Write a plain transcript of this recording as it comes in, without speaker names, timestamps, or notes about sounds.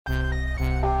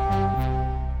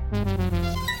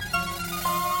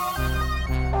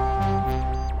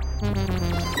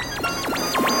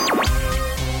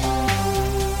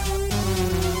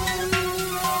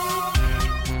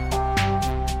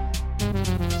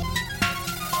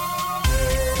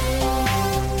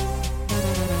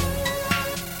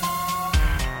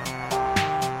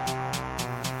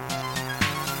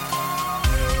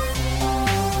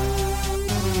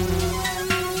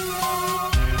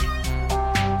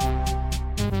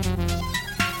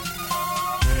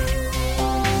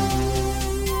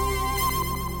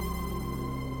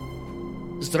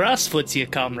Здравствуйте,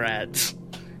 comrades.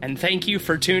 And thank you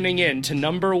for tuning in to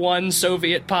 #1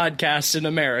 Soviet podcast in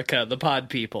America, the Pod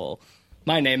People.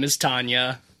 My name is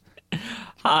Tanya.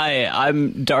 Hi,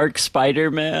 I'm Dark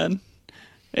Spider-Man,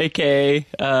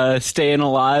 a.k.a. Staying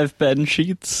Alive Ben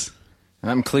Sheets.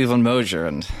 I'm Cleveland Mosier,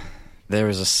 and there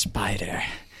is a spider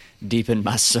deep in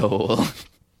my soul.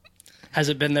 Has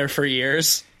it been there for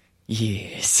years?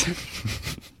 Yes.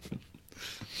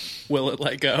 Will it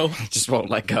let go? Just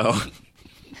won't let go.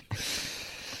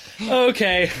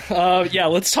 Okay,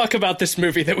 let's talk about this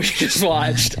movie that we just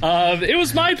watched. It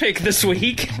was my pick this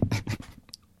week.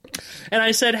 And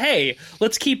I said, hey,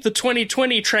 let's keep the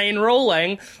 2020 train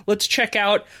rolling. Let's check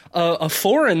out a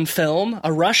foreign film,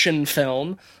 a Russian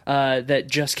film, that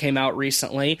just came out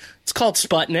recently. It's called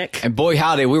Sputnik. And boy,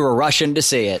 howdy, we were rushing to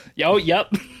see it.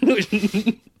 Yep.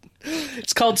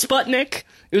 It's called Sputnik.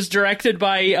 It was directed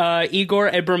by Igor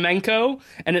Abraменko,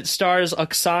 and it stars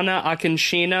Oksana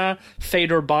Akinshina,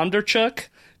 Fedor Bondarchuk,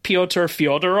 Pyotr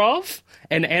Fyodorov,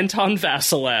 and Anton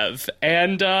Vasilev.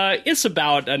 And it's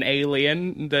about an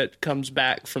alien that comes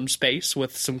back from space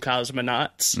with some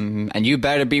cosmonauts. And you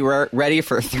better be ready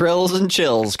for thrills and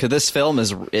chills, because this film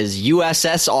is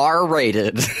USSR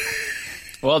rated.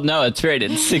 Well, no, it's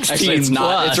rated 16 Actually, it's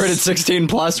not. plus. It's rated 16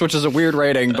 plus, which is a weird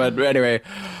rating, but anyway.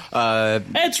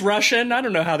 It's Russian. I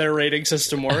don't know how their rating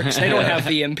system works. They don't have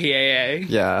the MPAA.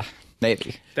 Yeah,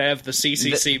 maybe. They have the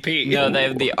CCCP. No, they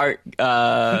have the art,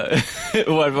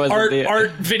 what was it?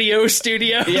 Art video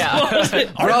studio. Yeah. What was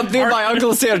it? Brought to you by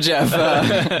Uncle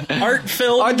Sergev. Art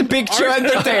film. Art the Picture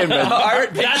Entertainment.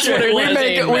 That's what it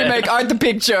was. We make Art the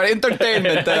Picture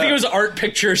Entertainment. I think it was Art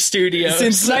Picture Studios.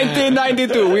 Since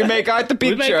 1992, we make Art the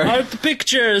We make Picture. art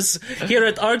pictures here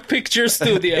at Art Picture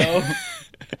Studio.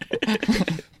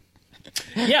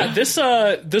 Yeah, this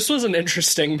was an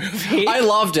interesting movie. I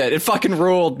loved it. It fucking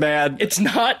ruled, man. It's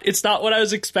not what I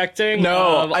was expecting.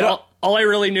 No, I don't. All I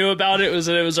really knew about it was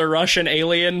that it was a Russian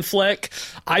alien flick.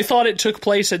 I thought it took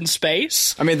place in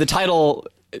space. I mean, the title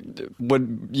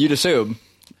you'd assume.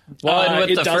 Well, and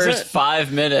with it the doesn't. first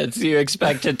 5 minutes, you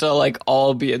expect it to, like,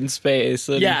 all be in space.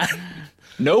 And Yeah.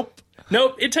 Nope.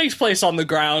 Nope, it takes place on the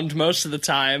ground most of the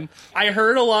time. I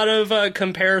heard a lot of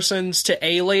comparisons to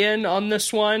Alien on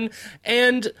this one,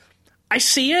 and I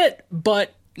see it,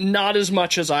 but not as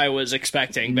much as I was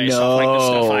expecting based off like the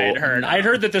stuff I had heard. I'd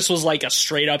heard that this was like a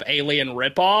straight up Alien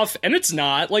ripoff, and it's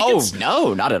not. Like,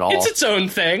 No, not at all. it's its own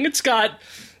thing. It's got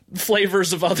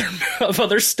flavors of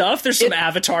other stuff. There's some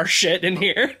Avatar shit in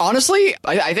here. Honestly,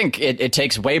 I think it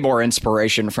takes way more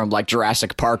inspiration from like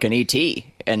Jurassic Park and E.T.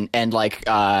 and like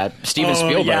Steven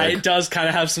Spielberg. Yeah, it does kind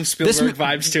of have some Spielberg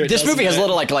vibes to it. This movie has doesn't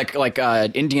a it? little like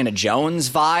Indiana Jones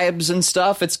vibes and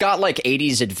stuff. It's got like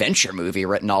 80s adventure movie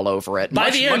written all over it. By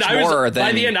the end,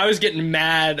 I was getting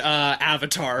mad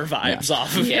Avatar vibes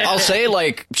off of it. I'll say,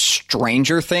 like,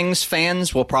 Stranger Things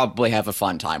fans will probably have a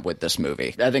fun time with this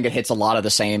movie. I think it hits a lot of the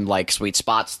same, like, sweet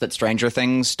spots that Stranger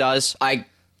Things does. I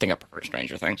think I prefer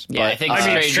Stranger Things. Yeah, but, I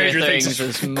think Stranger Things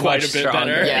is quite much a bit stronger.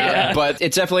 better. Yeah, but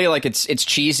it's definitely like it's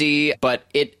cheesy, but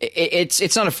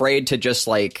it's not afraid to just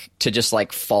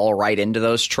fall right into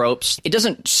those tropes. It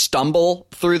doesn't stumble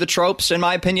through the tropes, in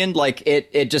my opinion. Like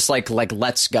it just like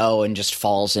lets go and just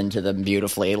falls into them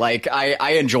beautifully. Like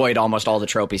I enjoyed almost all the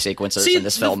tropey sequences in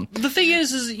this film. The thing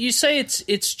is you say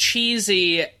it's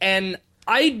cheesy, and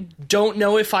I don't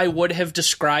know if I would have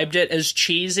described it as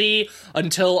cheesy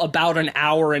until about an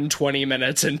hour and 20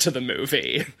 minutes into the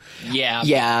movie.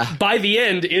 Yeah. By the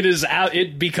end,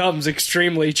 it becomes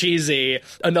extremely cheesy.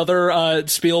 Another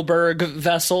Spielberg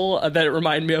vessel that it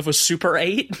reminded me of was Super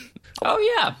 8. Oh,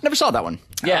 yeah. Never saw that one.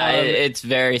 Yeah, it's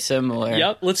very similar.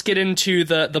 Yep, let's get into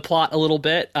the plot a little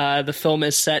bit. The film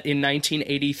is set in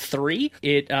 1983.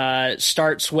 It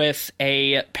starts with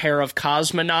a pair of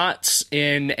cosmonauts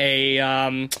in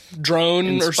a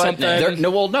drone or something.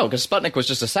 No, because Sputnik was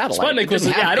just a satellite. Sputnik was,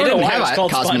 I don't know why it was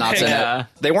called cosmonauts Sputnik. in Yeah. it.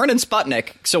 They weren't in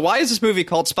Sputnik, so why is this movie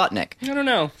called Sputnik? I don't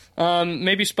know.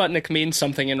 Maybe Sputnik means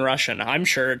something in Russian. I'm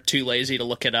sure too lazy to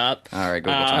look it up. All right,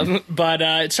 Google time. But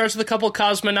it starts with a couple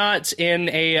cosmonauts in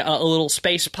a little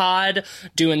space pod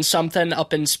doing something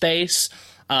up in space.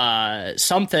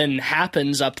 Something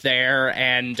happens up there,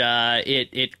 and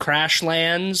it crash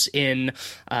lands in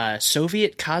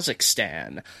Soviet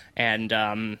Kazakhstan,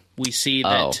 and we see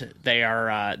that they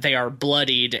are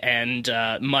bloodied and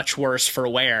much worse for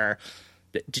wear.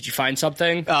 Did you find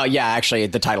something? Yeah, actually,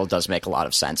 the title does make a lot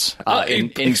of sense.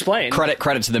 Explain.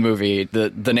 Credit to the movie.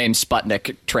 The name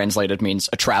Sputnik translated means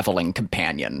a traveling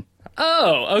companion.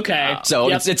 Oh, okay. So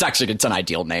Yep. it's an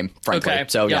ideal name, frankly. Okay.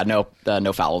 So Yep.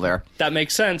 no foul there. That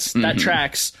makes sense. That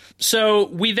tracks. So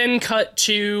we then cut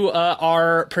to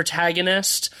our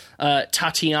protagonist,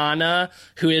 Tatiana,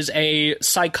 who is a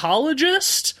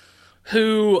psychologist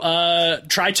who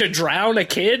tried to drown a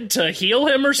kid to heal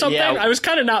him or something. Yeah. I was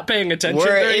kind of not paying attention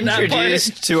We're during that part.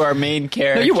 introduced to our main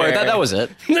character. No, you were. That was it.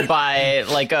 By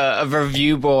like a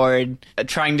review board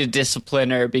trying to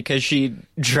discipline her because she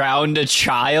drowned a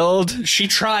child. She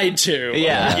tried to.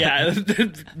 Yeah. Yeah.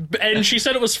 And she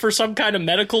said it was for some kind of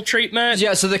medical treatment.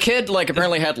 Yeah, so the kid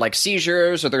apparently had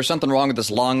seizures, or there's something wrong with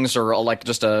his lungs, or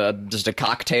just a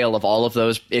cocktail of all of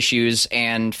those issues.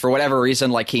 And for whatever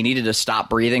reason, he needed to stop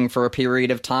breathing for a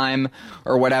period of time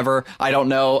or whatever. I don't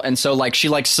know. And so she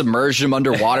submerged him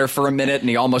underwater for a minute, and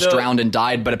he almost drowned and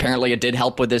died. But apparently, it did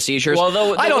help with his seizures.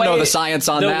 Well, I don't know the science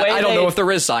on that. I don't know if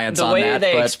there is science on that. The way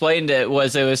they but explained it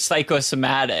was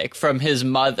psychosomatic from his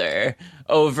mother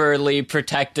overly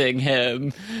protecting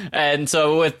him, and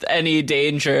so with any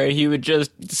danger he would just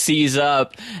seize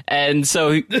up, and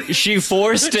so she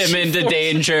forced him into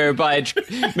danger by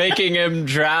making him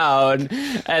drown,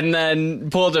 and then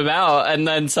pulled him out, and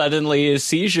then suddenly his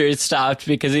seizures stopped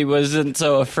because he wasn't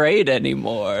so afraid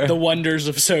anymore. The wonders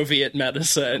of Soviet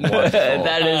medicine.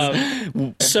 That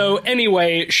is So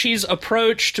anyway, she's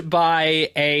approached by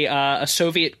a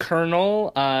Soviet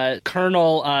colonel,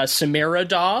 Colonel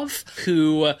Semiradov, who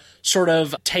sort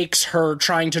of takes her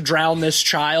trying to drown this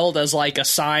child as a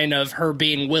sign of her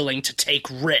being willing to take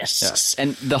risks.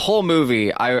 And the whole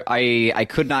movie, I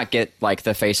could not get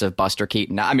the face of Buster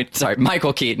Keaton.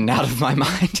 Michael Keaton out of my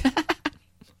mind.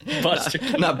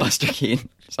 Buster, Not Buster Keaton.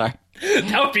 Sorry.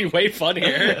 that would be way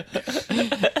funnier.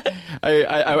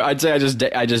 I'd say I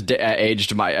just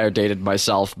dated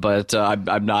myself, but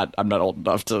I'm not old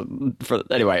enough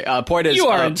anyway. Point is, You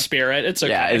are in spirit. It's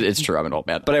okay. yeah, it's true. I'm an old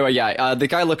man, but anyway, yeah. The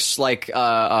guy looks like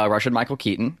Russian Michael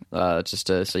Keaton,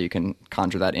 so you can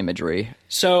conjure that imagery.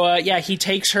 So, he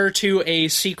takes her to a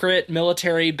secret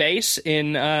military base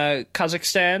in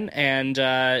Kazakhstan, and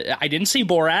I didn't see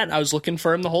Borat. I was looking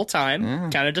for him the whole time.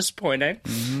 Kind of disappointing.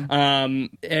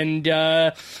 And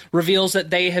reveals that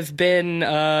they have been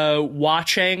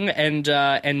watching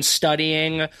and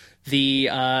studying the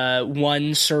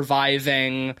one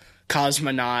surviving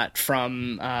cosmonaut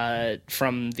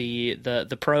from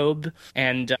the probe,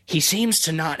 and he seems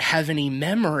to not have any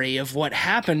memory of what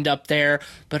happened up there,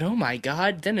 but oh my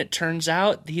god, then it turns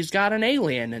out he's got an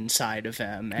alien inside of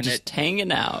him, and just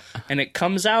hanging out. and it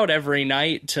comes out every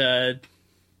night to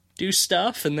do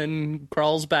stuff and then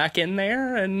crawls back in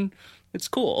there, and it's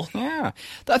cool. Yeah,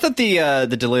 I thought the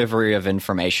delivery of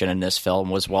information in this film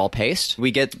was well paced.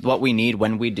 We get what we need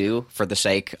when we do, for the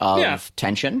sake of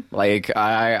tension.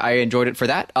 I enjoyed it for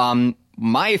that.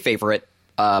 My favorite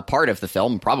part of the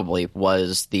film probably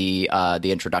was the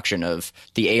introduction of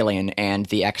the alien and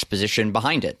the exposition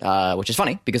behind it, which is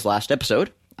funny because last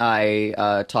episode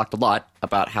I talked a lot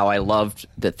about how I loved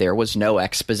that there was no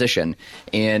exposition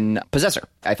in Possessor.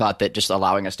 I thought that just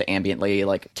allowing us to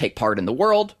ambiently take part in the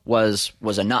world was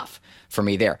enough for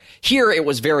me there. Here it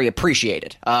was very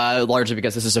appreciated, largely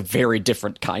because this is a very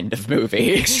different kind of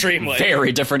movie. Extremely.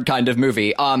 Very different kind of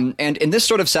movie. And in this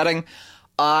sort of setting,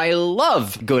 I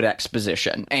love good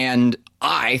exposition, and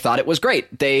I thought it was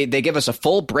great. They give us a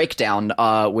full breakdown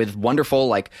with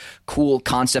wonderful, cool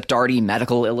concept arty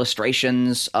medical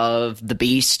illustrations of the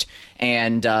beast,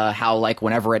 and how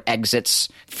whenever it exits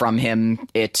from him,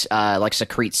 it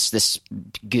secretes this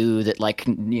goo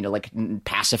that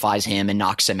pacifies him and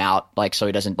knocks him out, so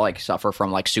he doesn't suffer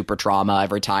from super trauma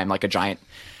every time a giant.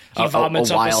 He vomits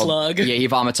up a slug. Yeah, he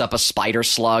vomits up a spider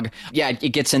slug. Yeah, it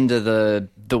gets into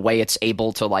the way it's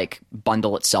able to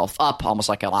bundle itself up, almost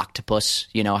like an octopus.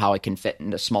 You know how it can fit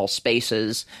into small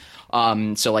spaces.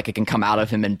 So it can come out of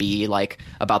him and be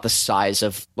about the size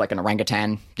of an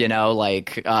orangutan.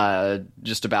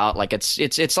 Just about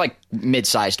it's like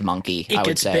mid-sized monkey. It I would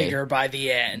gets say bigger by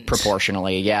the end.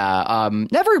 proportionally. Yeah,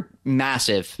 never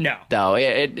massive. No. though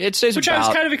it stays Which about. I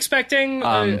was kind of expecting.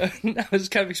 I was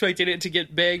kind of expecting it to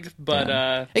get big,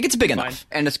 but It gets big enough,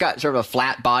 and it's got sort of a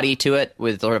flat body to it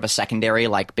with sort of a secondary,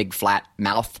 big flat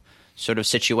mouth sort of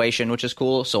situation, which is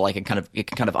cool. So it can kind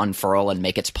of unfurl and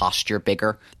make its posture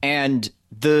bigger. And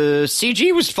the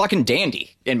CG was fucking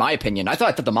dandy, in my opinion. I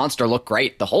thought that the monster looked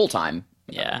great the whole time.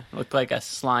 Yeah, looked like a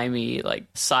slimy,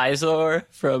 like, Scizor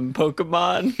from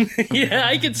Pokemon. Yeah,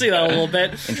 I can see that a little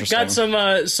bit. Got some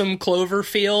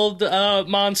Cloverfield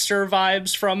monster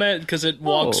vibes from it, because it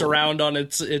walks around on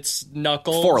its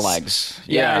knuckles. Forelegs.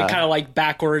 Yeah, kind of like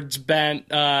backwards bent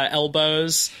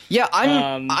elbows. Yeah,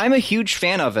 I'm a huge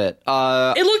fan of it.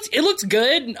 It looked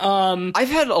good. I've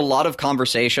had a lot of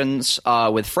conversations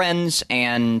with friends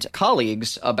and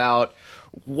colleagues about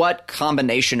what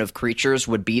combination of creatures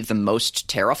would be the most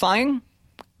terrifying.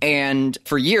 And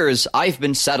for years, I've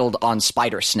been settled on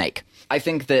spider snake. I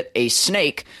think that a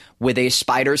snake with a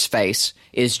spider's face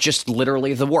is just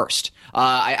literally the worst.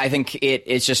 I think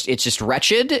it's just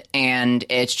wretched, and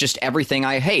it's just everything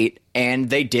I hate. And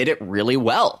they did it really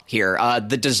well here.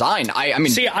 The design, I mean,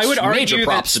 see, I would major argue that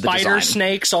props to the spider design.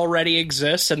 snakes already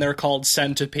exist, and they're called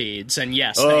centipedes. And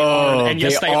yes, they are. And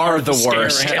yes, they are the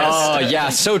worst. scariest. Oh, yeah,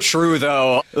 so true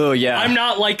though. Oh, yeah. I'm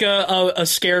not like a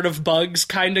scared of bugs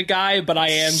kind of guy, but I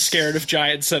am scared of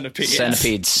giant centipedes.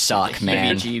 Centipedes suck,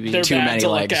 man. They're Too bad many to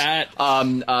legs. look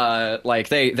at. Like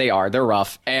they're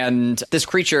rough. And this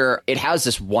creature, it has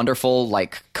this wonderful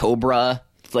like cobra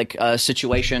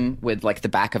situation with like the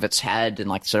back of its head and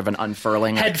like sort of an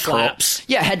unfurling Head like, flaps.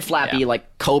 Yeah, head flappy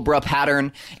like cobra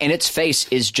pattern, and its face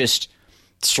is just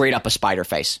straight up a spider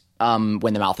face. When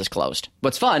the mouth is closed.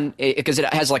 What's fun because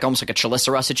it has like almost like a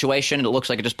Chelicera situation, and it looks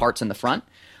like it just parts in the front.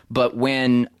 But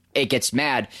when it gets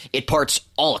mad, it parts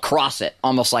all across it,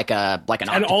 almost like an octopus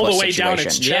And all the way situation. down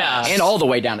its chest. Yeah. And all the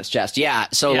way down its chest. Yeah.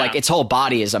 So like its whole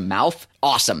body is a mouth.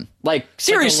 Awesome. Like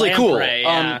seriously like a cool. lamprey,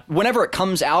 yeah. Whenever it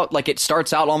comes out, like it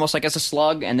starts out almost like as a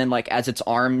slug, and then like as its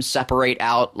arms separate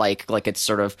out, like it's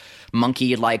sort of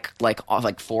monkey like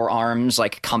forearms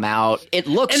like come out. It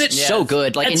looks And so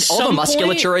good. Like at and all the some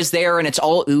musculature is there, and it's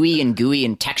all ooey and gooey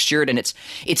and textured, and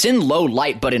it's in low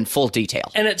light but in full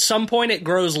detail. And at some point, it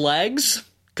grows legs.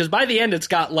 Because by the end, it's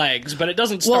got legs, but it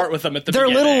doesn't start with them at the they're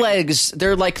beginning. little legs.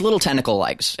 They're like little tentacle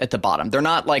legs at the bottom. They're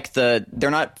not like they're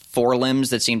not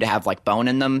forelimbs that seem to have like bone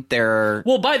in them. They're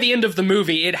Well, by the end of the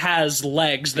movie, it has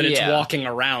legs that it's Yeah. walking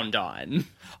around on.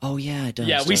 oh yeah, it does.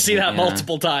 Yeah, we see that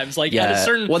multiple times. Like Yeah. at a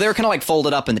certain. Well, they're kind of like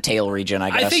folded up in the tail region,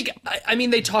 I guess. I think. I mean,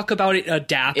 they talk about it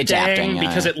adapting yeah.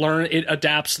 because it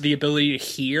adapts the ability to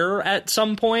hear at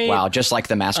some point. Wow, just like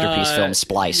the masterpiece film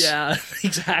Splice. Yeah,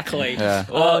 exactly.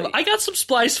 Well, I got some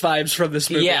Splice vibes from this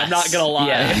movie. Yes. I'm not gonna lie.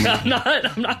 Yeah.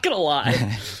 I'm not gonna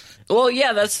lie. Well,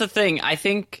 yeah, that's the thing. I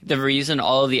think the reason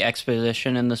all of the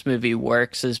exposition in this movie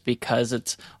works is because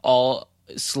it's all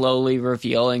slowly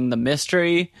revealing the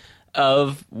mystery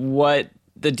of what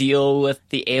the deal with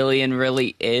the alien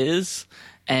really is.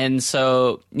 And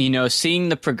so, seeing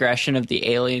the progression of the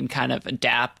alien kind of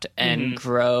adapt and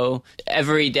grow.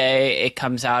 Every day it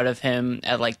comes out of him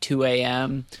at like 2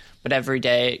 a.m., but every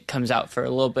day it comes out for a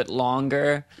little bit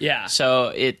longer. Yeah.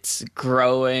 So it's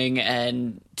growing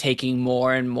and taking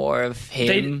more and more of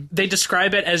him. They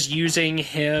describe it as using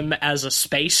him as a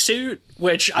spacesuit,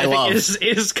 which I love. think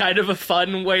is kind of a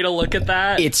fun way to look at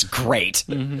that. It's great.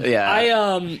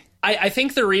 Yeah. I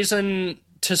think the reason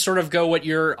to sort of go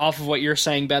off of what you're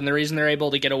saying, Ben, the reason they're able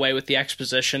to get away with the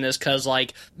exposition is because,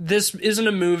 like, this isn't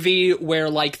a movie where,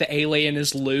 like, the alien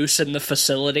is loose in the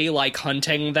facility, like,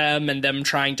 hunting them and them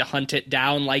trying to hunt it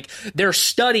down. Like, they're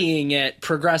studying it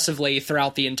progressively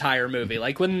throughout the entire movie.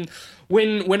 Like,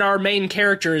 when our main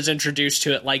character is introduced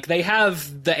to it, like, they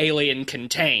have the alien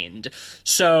contained.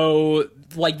 So,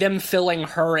 like, them filling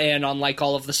her in on, like,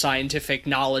 all of the scientific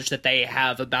knowledge that they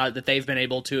have about it, that they've been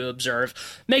able to observe,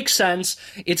 makes sense.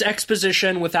 It's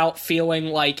exposition without feeling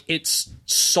like it's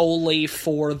solely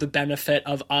for the benefit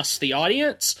of us, the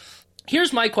audience.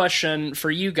 Here's my question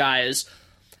for you guys.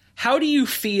 How do you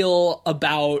feel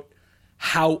about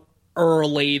how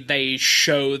early they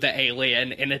show the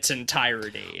alien in its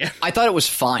entirety? I thought it was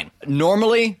fine.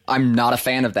 Normally, I'm not a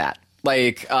fan of that.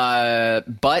 Like,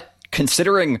 but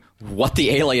considering what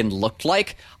the alien looked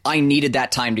like, I needed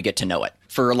that time to get to know it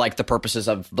for like the purposes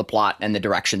of the plot and the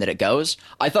direction that it goes.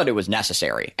 I thought it was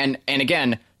necessary. And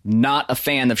again, not a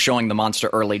fan of showing the monster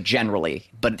early generally,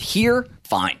 but here,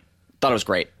 fine. Thought it was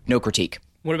great. No critique.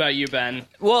 What about you, Ben?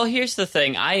 Well, here's the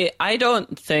thing. I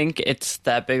don't think it's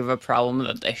that big of a problem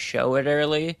that they show it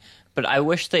early, but I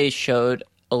wish they showed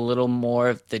a little more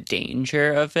of the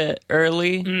danger of it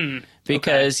early.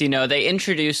 Because, they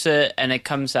introduce it and it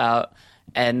comes out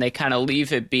and they kind of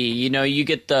leave it be. You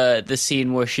get the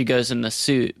scene where she goes in the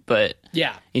suit, but,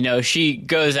 Yeah. She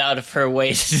goes out of her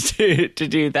way to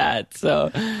do that.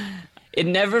 So it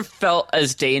never felt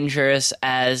as dangerous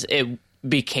as it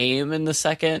became in the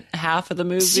second half of the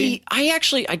movie. See,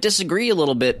 I disagree a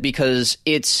little bit because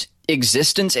it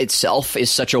existence itself is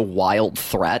such a wild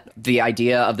threat. The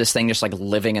idea of this thing just like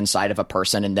living inside of a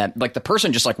person, and that like the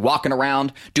person just like walking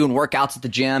around doing workouts at the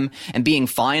gym and being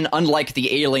fine, unlike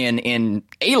the alien in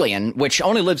Alien, which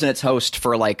only lives in its host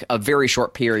for like a very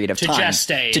short period of time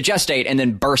gestate. to gestate and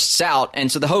then bursts out,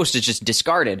 and so the host is just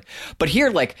discarded. But here,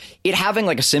 like, it having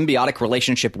like a symbiotic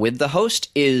relationship with the host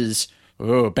is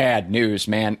bad news,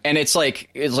 man. And it's like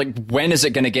when is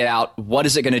it going to get out? What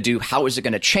is it going to do? How is it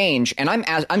going to change? And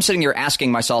I'm sitting here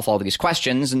asking myself all these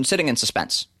questions and sitting in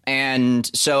suspense. And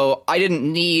so I didn't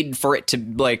need for it to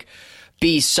like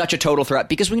be such a total threat,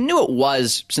 because we knew it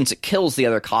was, since it kills the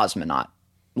other cosmonaut.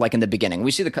 Like in the beginning,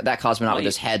 we see that cosmonaut with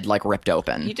his head like ripped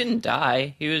open. He didn't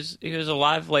die. He was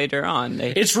alive later on.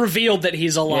 It's revealed that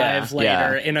he's alive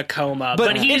later in a coma,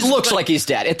 but it looks like he's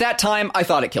dead. At that time, I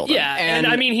thought it killed him. Yeah, and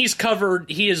I mean, he's covered.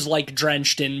 He is like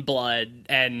drenched in blood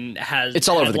and has it's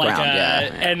all over the like ground.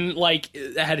 And like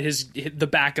had the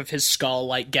back of his skull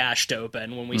like gashed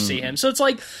open when we see him. So it's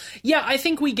like, yeah, I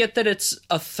think we get that it's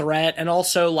a threat, and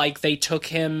also like they took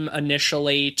him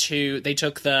initially to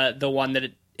the one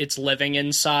that it's living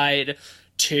inside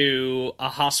to a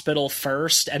hospital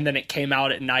first, and then it came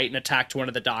out at night and attacked one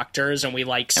of the doctors, and we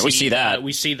see that.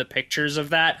 We see the pictures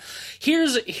of that.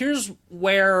 Here's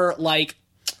where like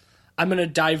I'm going to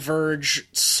diverge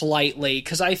slightly,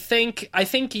 because I think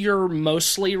you're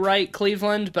mostly right,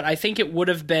 Cleveland, but I think it would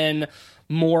have been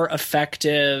more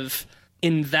effective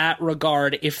in that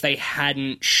regard if they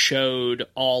hadn't showed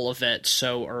all of it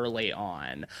so early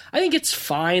on. I think it's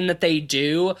fine that they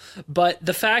do, but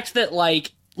the fact that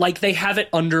like they have it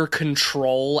under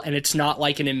control and it's not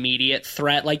like an immediate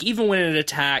threat, like even when it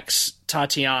attacks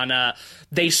Tatiana,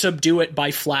 they subdue it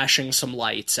by flashing some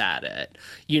lights at it.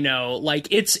 You know, like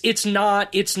it's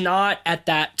not at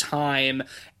that time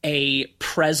a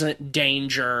present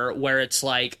danger where it's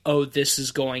like, oh, this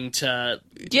is going to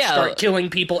start killing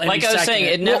people any like I was second. saying,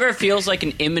 it never feels like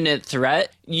an imminent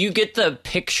threat. You get the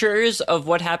pictures of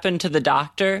what happened to the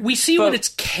doctor. We see what it's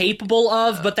capable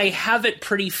of, but they have it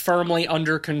pretty firmly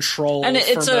under control. And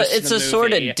it's a movie.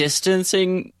 sort of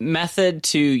distancing method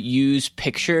to use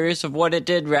pictures of what it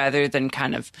did rather than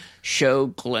kind of show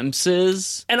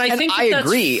glimpses. And I think I that's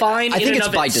agree. fine. I think it's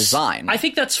by design. design. I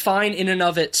think that's fine in and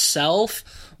of itself,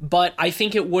 but I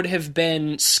think it would have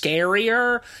been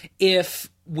scarier if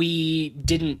we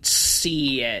didn't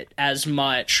see it as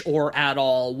much or at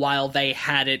all while they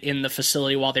had it in the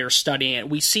facility, while they were studying it.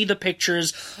 We see the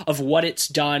pictures of what it's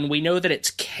done. We know that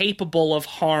it's capable of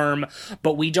harm,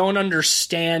 but we don't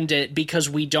understand it because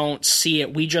we don't see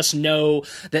it. We just know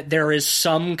that there is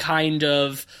some kind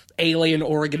of alien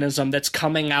organism that's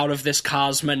coming out of this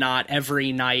cosmonaut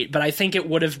every night. But I think it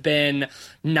would have been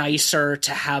nicer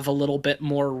to have a little bit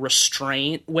more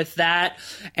restraint with that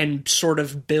and sort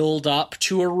of build up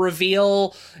to a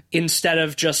reveal instead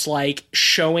of just like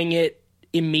showing it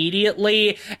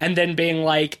immediately and then being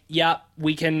like, yep,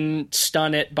 we can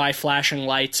stun it by flashing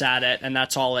lights at it, and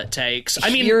that's all it takes. I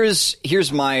mean,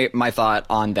 here's my thought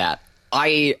on that.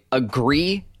 I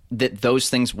agree that those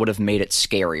things would have made it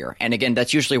scarier. And again,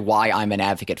 that's usually why I'm an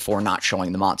advocate for not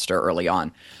showing the monster early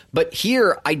on. But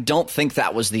here, I don't think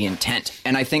that was the intent.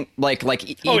 And I think,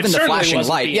 even the flashing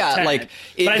light,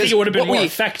 but I think it would have been more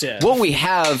effective. What we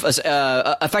have is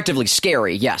effectively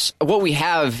scary, yes. What we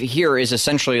have here is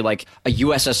essentially like a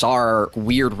USSR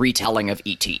weird retelling of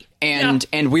E.T. And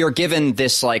we are given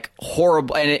this like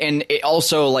horrible, and it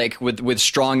also like with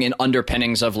strong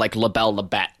underpinnings of like La Belle La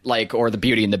Bête, like, or the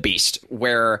Beauty and the Beast,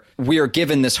 where we are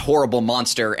given this horrible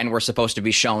monster and we're supposed to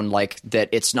be shown like that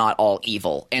it's not all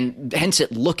evil, and hence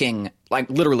it looking like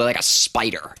literally like a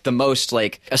spider, the most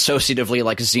like associatively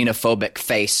like xenophobic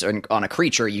face on a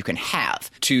creature you can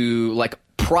have, to like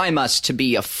prime us to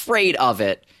be afraid of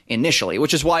it initially,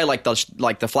 which is why like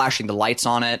the flashing the lights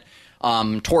on it,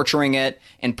 torturing it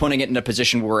and putting it in a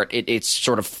position where it's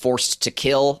sort of forced to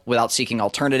kill without seeking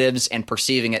alternatives and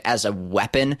perceiving it as a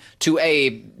weapon to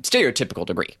a stereotypical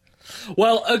degree.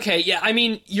 Well, okay, yeah, I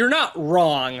mean, you're not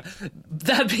wrong.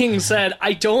 That being said,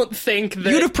 I don't think that...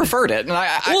 You'd have preferred it, and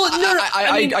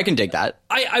I can dig that.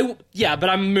 Yeah, but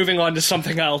I'm moving on to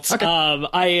something else. Okay.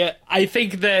 I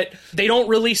think that they don't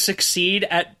really succeed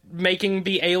at making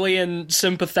the alien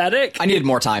sympathetic. I needed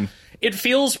more time. it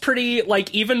feels pretty,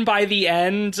 like, even by the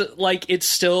end, like, it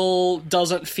still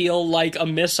doesn't feel like a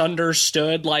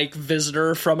misunderstood, like,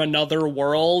 visitor from another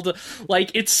world. Like,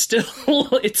 it's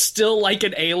still like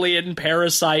an alien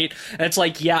parasite. And it's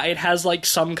like, yeah, it has, like,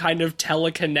 some kind of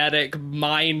telekinetic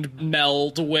mind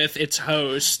meld with its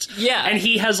host. Yeah. And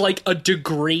he has, like, a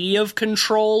degree of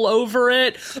control over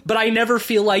it, but I never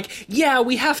feel like, yeah,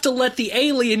 we have to let the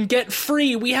alien get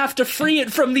free. We have to free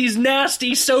it from these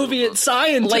nasty Soviet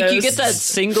scientists. Like, you get that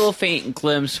single faint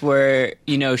glimpse where,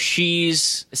 you know,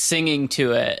 she's singing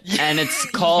to it and it's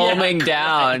calming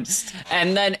down,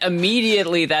 and then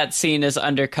immediately that scene is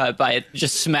undercut by it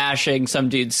just smashing some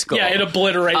dude's skull. Yeah, it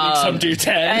obliterating some dude's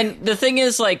head. And the thing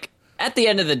is, like, at the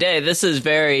end of the day, this is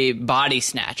very Body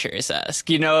Snatchers-esque.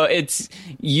 You know, it's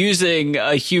using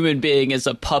a human being as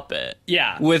a puppet.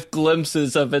 Yeah. With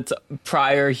glimpses of its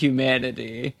prior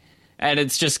humanity. And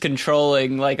it's just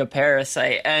controlling like a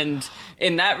parasite. And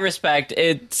in that respect,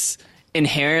 it's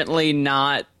inherently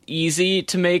not easy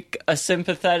to make a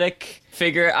sympathetic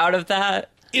figure out of that.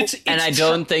 And I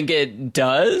don't think it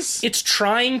does. It's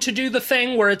trying to do the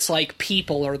thing where it's like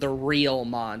people are the real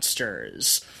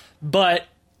monsters. But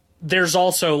there's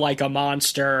also like a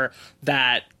monster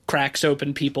that cracks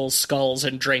open people's skulls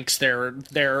and drinks their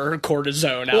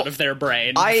cortisone out of their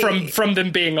brain from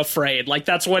them being afraid. Like,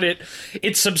 that's what it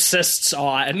subsists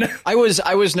on. I was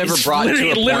never brought to a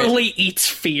point. It literally eats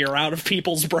fear out of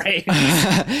people's brains.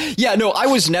 Yeah, no, I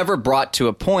was never brought to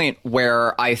a point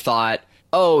where I thought,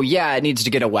 oh yeah, it needs to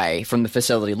get away from the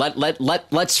facility.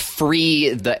 Let's free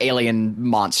the alien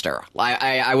monster.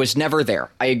 I was never there.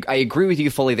 I agree with you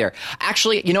fully there.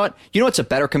 Actually, you know what? You know what's a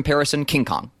better comparison? King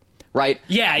Kong. Right?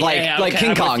 Yeah. Like okay,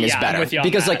 King Kong is better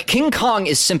because like King Kong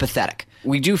is sympathetic.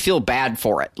 We do feel bad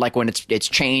for it, like when it's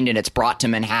chained and it's brought to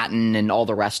Manhattan and all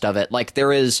the rest of it. Like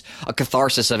there is a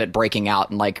catharsis of it breaking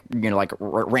out and like, you know, like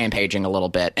rampaging a little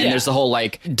bit. And there's the whole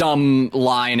like dumb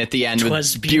line at the end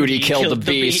with beauty killed the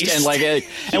beast, and like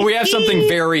and we have something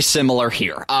very similar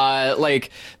here.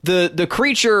 Like the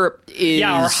creature is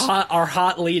our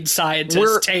hot lead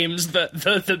scientist tames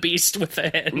the beast with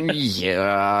it.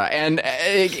 Yeah, and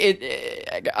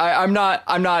I'm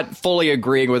not fully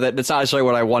agreeing with it. It's not necessarily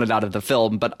what I wanted out of the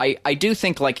film, but I do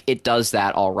think like it does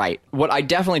that all right. What I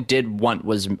definitely did want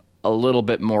was a little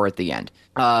bit more at the end.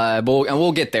 And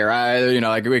we'll get there. You know,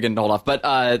 like we can hold off. But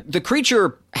the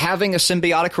creature having a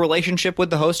symbiotic relationship with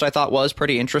the host, I thought was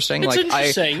pretty interesting. It's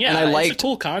interesting, yeah. And I liked, it's a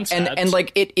cool concept. And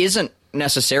like it isn't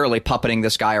necessarily puppeting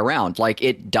this guy around. Like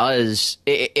it does,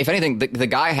 if anything, the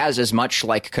guy has as much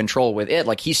like control with it.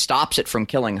 Like he stops it from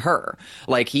killing her.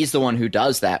 Like he's the one who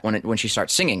does that when she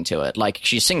starts singing to it. Like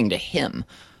she's singing to him.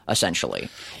 Essentially.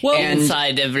 Well,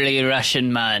 inside every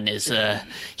Russian man is a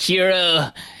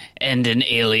hero and an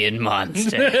alien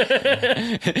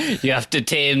monster. You have to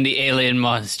tame the alien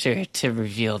monster to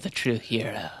reveal the true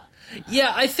hero.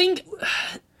 Yeah, I think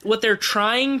what they're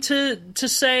trying to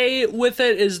say with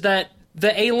it is that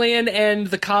the alien and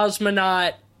the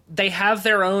cosmonaut, they have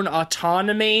their own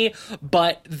autonomy,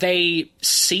 but they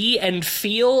see and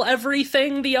feel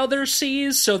everything the other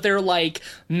sees, so they're, like,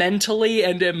 mentally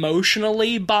and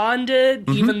emotionally bonded,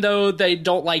 even though they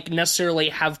don't, like, necessarily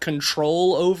have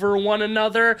control over one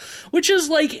another, which is,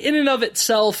 like, in and of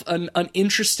itself an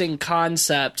interesting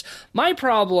concept. My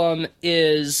problem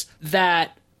is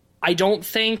that I don't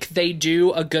think they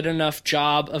do a good enough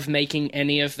job of making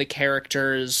any of the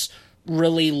characters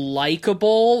really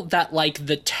likable, that like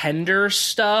the tender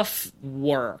stuff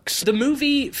works. The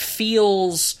movie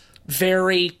feels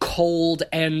very cold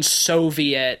and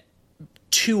Soviet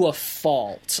to a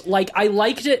fault. Like I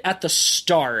liked it at the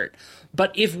start,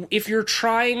 but if you're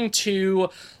trying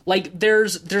to like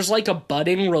there's like a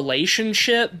budding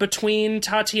relationship between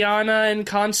Tatiana and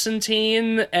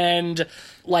Konstantin, and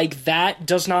like that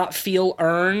does not feel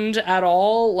earned at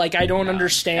all. Like I don't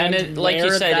understand. And like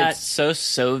you said, it's so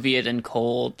Soviet and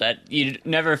cold that you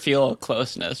never feel a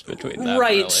closeness between them.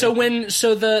 Right. Really.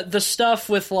 So the stuff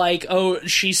with like, oh,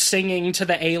 she's singing to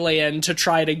the alien to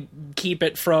try to keep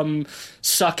it from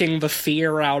sucking the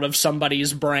fear out of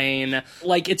somebody's brain.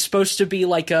 Like it's supposed to be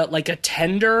like a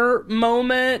tender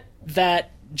moment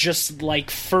that just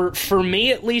like for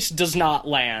me at least does not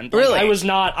land. Like, really? I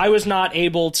was not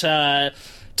able to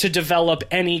develop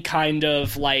any kind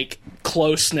of like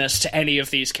closeness to any of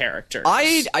these characters.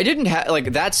 I didn't have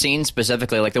like that scene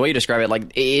specifically, like the way you describe it, like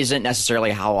it isn't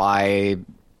necessarily how I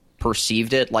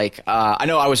perceived it. Like, I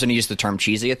know I was going to use the term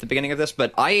cheesy at the beginning of this,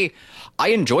 but I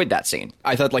enjoyed that scene.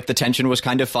 I thought like the tension was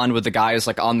kind of fun with the guys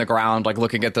like on the ground, like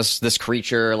looking at this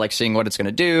creature, like seeing what it's going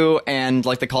to do, and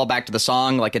like the callback to the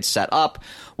song, like it's set up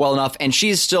well enough, and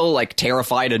she's still like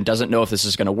terrified and doesn't know if this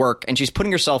is going to work, and she's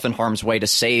putting herself in harm's way to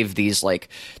save these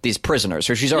prisoners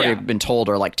who she's already been told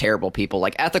are like terrible people.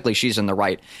 Like ethically, she's in the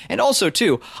right, and also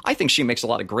too, I think she makes a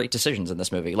lot of great decisions in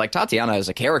this movie. Like Tatiana as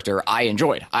a character, I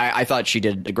enjoyed. I thought she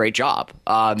did a great job.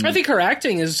 I think her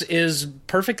acting is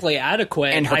perfectly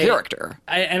adequate, and her character.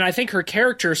 And I think her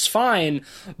character's fine,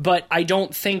 but I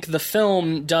don't think the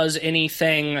film does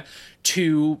anything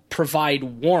to provide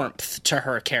warmth to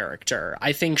her character.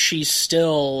 I think she's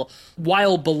still,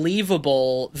 while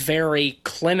believable, very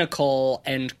clinical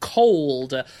and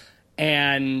cold,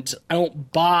 and I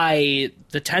don't buy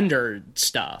the tender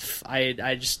stuff. I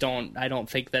don't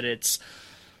think that it's...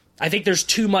 I think there's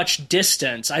too much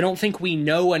distance. I don't think we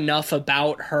know enough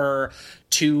about her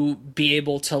to be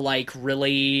able to like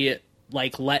really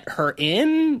like let her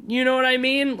in, you know what I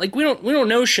mean? Like we don't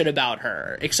know shit about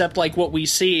her except like what we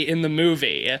see in the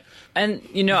movie. And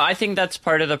I think that's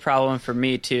part of the problem for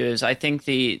me too, is I think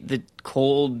the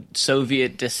cold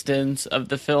Soviet distance of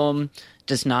the film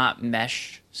does not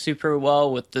mesh super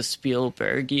well with the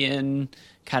Spielbergian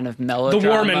kind of melodrama. The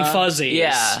warm and fuzzy.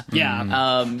 Yeah.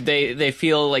 Yeah. They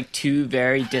feel like two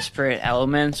very disparate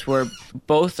elements where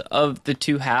both of the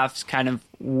two halves kind of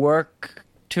work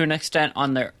to an extent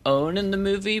on their own in the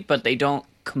movie, but they don't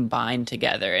combine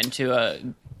together into a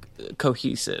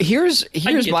cohesive. Here's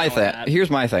my thing. Here's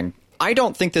my thing. I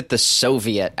don't think that the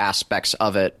Soviet aspects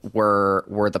of it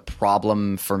were the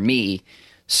problem for me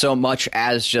so much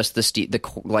as just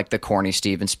the corny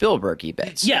Steven Spielberg-y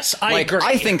bits. Yes, I agree.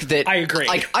 I think that I agree.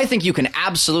 I think you can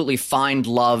absolutely find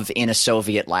love in a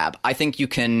Soviet lab. I think you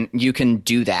can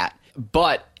do that.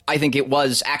 But I think it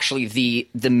was actually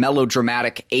the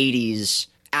melodramatic 80s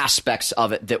aspects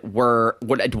of it that were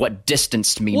what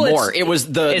distanced me more. It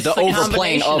was the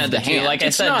overplaying of the hand. Like I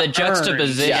said, the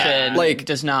juxtaposition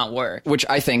does not work. Which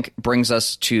I think brings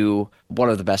us to one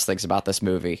of the best things about this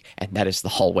movie, and that is the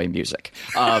hallway music.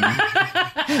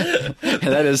 That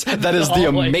is the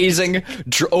amazing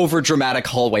over dramatic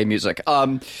hallway music.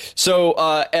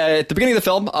 So at the beginning of the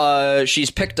film,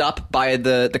 she's picked up by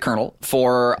the colonel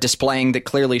for displaying that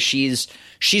clearly she's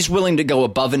willing to go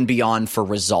above and beyond for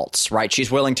results, right?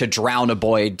 She's willing to drown a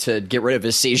boy to get rid of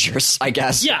his seizures, I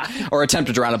guess. Yeah. Or attempt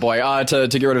to drown a boy to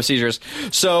get rid of seizures.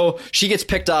 So she gets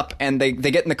picked up, and they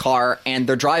get in the car, and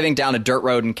they're driving down a dirt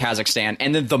road in Kazakhstan,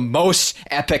 and then the most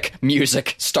epic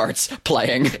music starts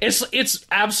playing. It's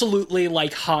absolutely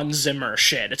like Hans Zimmer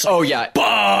shit. It's like, oh, yeah.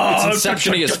 It's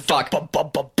Inception-y as fuck.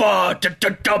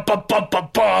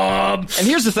 And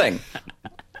here's the thing.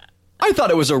 I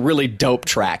thought it was a really dope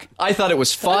track. I thought it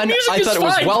was fun. I thought it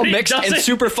was well mixed and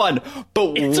super fun.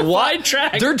 But it's a fine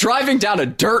track. They're driving down a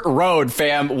dirt road,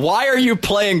 fam. Why are you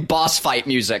playing boss fight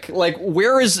music? Like,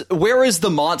 where is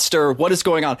the monster? What is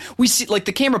going on? We see like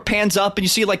the camera pans up and you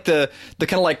see like the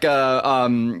kind of like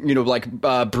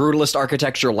brutalist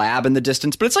architecture lab in the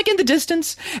distance, but it's like in the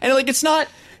distance, and like it's not.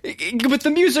 But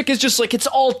the music is just like it's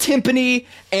all timpani,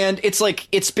 and it's like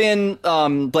it's been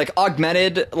like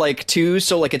augmented like too,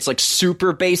 so like it's like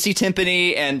super bassy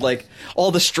timpani, and like all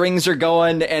the strings are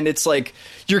going, and it's like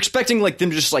you're expecting like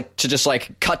them to just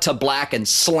cut to black and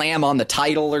slam on the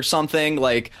title or something.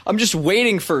 Like I'm just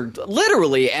waiting for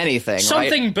literally anything,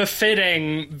 something right?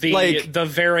 Befitting the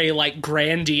very like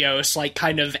grandiose like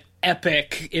kind of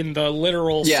epic in the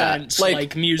literal sense,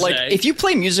 like music. Like, if you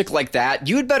play music like that,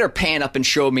 you'd better pan up and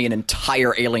show me an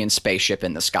entire alien spaceship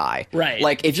in the sky. Right.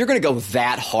 Like, if you're going to go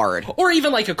that hard. Or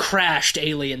even like a crashed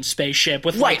alien spaceship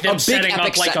with like them setting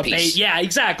up like a base. Yeah,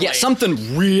 exactly. Yeah,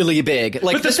 something really big.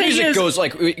 Like, this music goes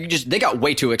like, they got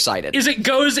way too excited.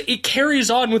 It carries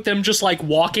on with them just like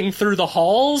walking through the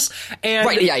halls. And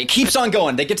right, yeah, it keeps on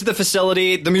going. They get to the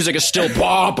facility, the music is still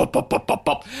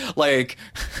like.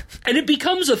 And it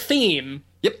becomes a theme.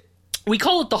 Yep. We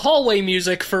call it the hallway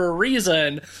music for a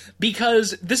reason,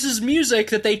 because this is music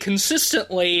that they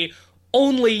consistently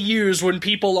only use when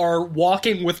people are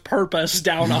walking with purpose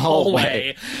down a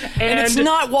hallway. And it's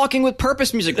not walking with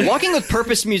purpose music. Walking with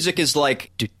purpose music is like,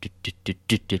 it's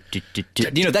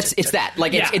that.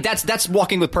 Like, that's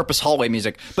walking with purpose hallway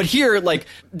music. But here, like,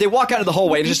 they walk out of the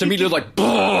hallway and just immediately like,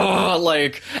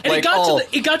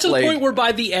 it got to the point where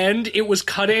by the end, it was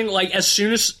cutting, like, as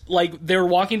soon as, like, they were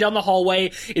walking down the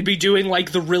hallway, it'd be doing,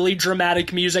 like, the really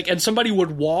dramatic music, and somebody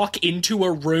would walk into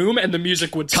a room and the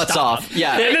music would Cuts stop. off,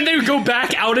 yeah. And then they would go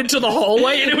back out into the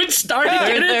hallway and it would start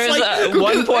again. There's like,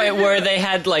 one point where they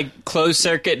had like closed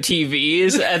circuit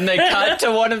TVs and they cut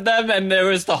to one of them and there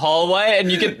was the hallway hallway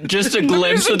and you get just a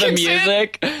glimpse of the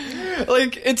music.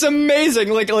 Like, it's amazing,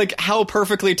 like how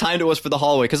perfectly timed it was for the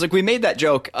hallway. Because like we made that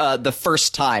joke the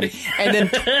first time, and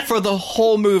then for the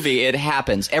whole movie, it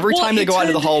happens every time they go out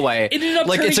into the hallway.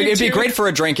 Like it'd be great for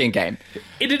a drinking game.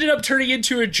 It ended up turning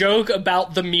into a joke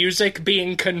about the music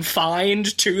being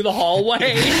confined to the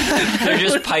hallway. They're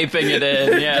just piping it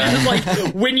in, yeah.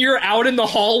 Like, when you're out in the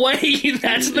hallway,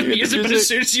 that's the music, but as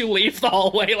soon as you leave the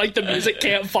hallway, like, the music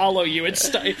can't follow you.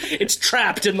 It's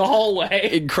trapped in the hallway.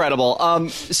 Incredible.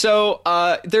 So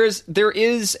there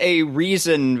is a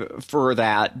reason for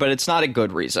that, but it's not a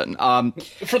good reason.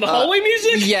 For the hallway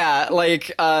music? Yeah,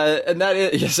 like, and that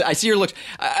is, yes, I see your look.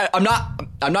 I'm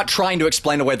not trying to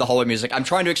explain away the hallway music. I'm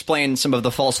trying to explain some of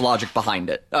the false logic behind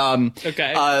it.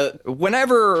 Okay.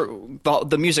 Whenever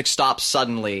the music stops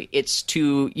suddenly, it's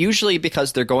usually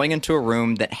because they're going into a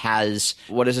room that has,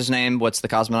 what is his name? What's the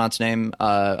cosmonaut's name?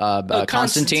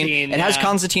 Constantine. It has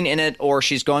Constantine in it, or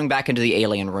she's going back into the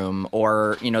alien room,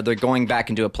 or, they're going back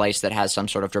into a place that has some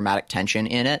sort of dramatic tension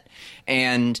in it.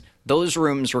 And those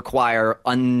rooms require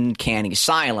uncanny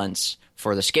silence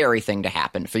for the scary thing to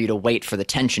happen, for you to wait for the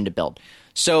tension to build.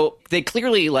 So they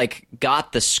clearly, like,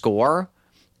 got the score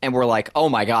and were like, oh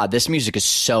my god, this music is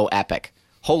so epic.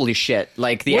 Holy shit.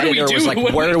 Like, the editor was like,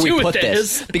 where do we put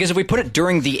this? Because if we put it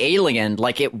during the alien,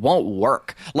 like, it won't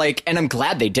work. Like, and I'm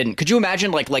glad they didn't. Could you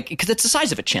imagine, like, because it's the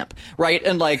size of a chimp, right?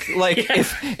 And, like, yeah.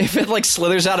 if it, like,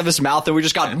 slithers out of his mouth and we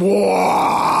just got,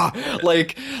 whoa,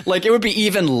 like, it would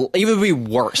be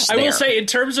worse. I will say, in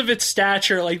terms of its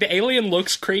stature, like, the alien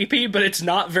looks creepy, but it's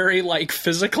not very, like,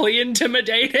 physically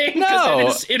intimidating.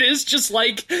 No. It is just,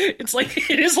 like,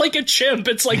 it is like a chimp.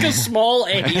 It's like a small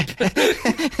ape.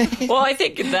 Well, I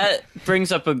think that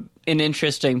brings up an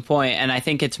interesting point, and I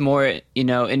think it's more,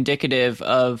 indicative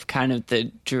of kind of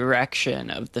the direction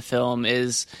of the film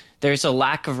is there's a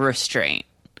lack of restraint.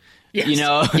 Yes.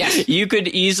 Yes. You could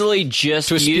easily just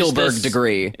to a use Spielberg this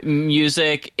degree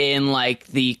music in like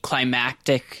the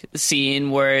climactic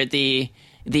scene where the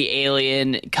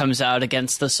alien comes out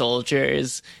against the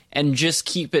soldiers and just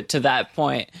keep it to that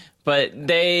point. But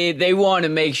they want to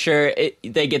make sure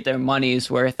they get their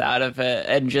money's worth out of it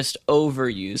and just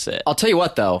overuse it. I'll tell you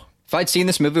what, though. If I'd seen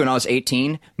this movie when I was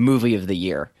 18, movie of the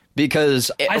year. Because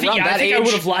I think I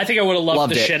would have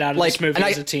loved the shit out of this movie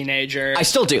as a teenager. I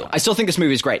still do. I still think this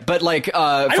movie is great, but like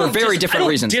for very different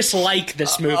reasons. I don't dislike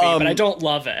this movie, but I don't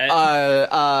love it.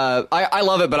 I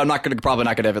love it, but I'm probably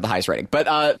not going to give it the highest rating.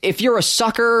 But if you're a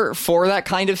sucker for that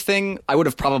kind of thing, I would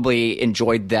have probably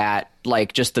enjoyed that,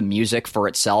 like just the music for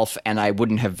itself, and I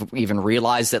wouldn't have even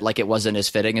realized that like it wasn't as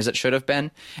fitting as it should have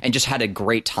been, and just had a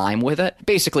great time with it.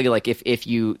 Basically, like if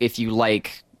you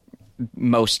like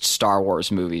most Star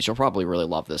Wars movies, you'll probably really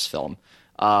love this film.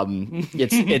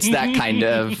 It's that kind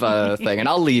of thing, and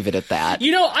I'll leave it at that.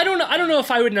 I don't know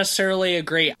if I would necessarily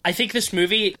agree. I think this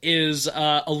movie is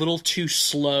a little too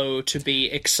slow to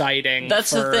be exciting.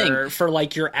 That's the thing for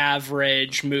like your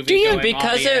average movie. Do you?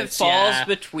 Because audience, it falls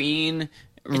between.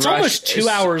 It's almost 2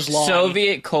 hours long.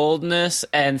 Soviet coldness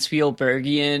and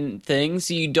Spielbergian things,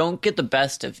 you don't get the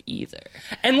best of either.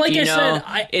 And like said,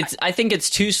 I think it's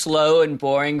too slow and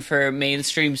boring for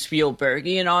mainstream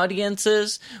Spielbergian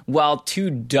audiences, while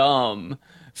too dumb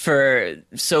for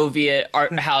Soviet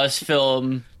art house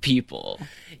film people.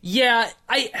 Yeah,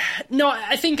 I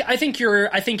think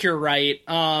you're right.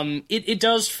 It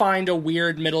does find a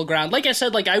weird middle ground. Like I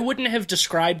said, like I wouldn't have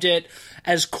described it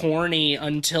as corny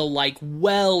until like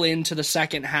well into the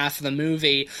second half of the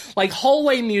movie. Like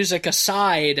hallway music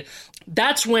aside,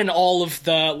 that's when all of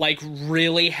the like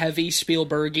really heavy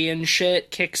Spielbergian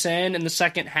shit kicks in the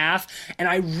second half, and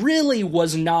I really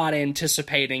was not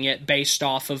anticipating it based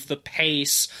off of the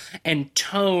pace and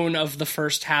tone of the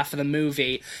first half of the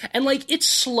movie. And like it's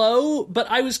slow, but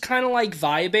I was kind of like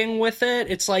vibing with it.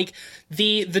 It's like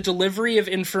the delivery of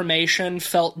information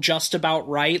felt just about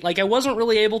right. Like I wasn't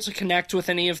really able to connect with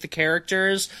any of the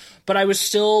characters, but I was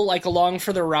still like along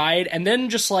for the ride. And then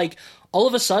just like all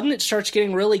of a sudden it starts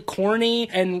getting really corny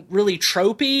and really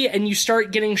tropey, and you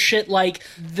start getting shit like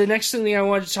the next thing I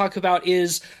wanted to talk about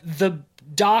is the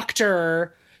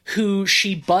doctor who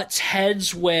she butts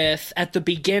heads with at the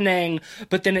beginning,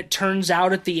 but then it turns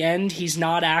out at the end he's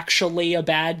not actually a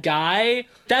bad guy.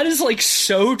 That is like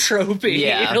so tropey.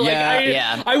 Yeah,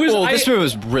 like, this movie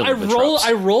was really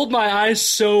I rolled my eyes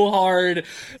so hard.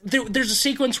 There's a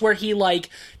sequence where he like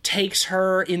takes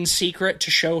her in secret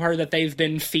to show her that they've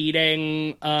been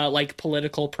feeding like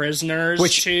political prisoners.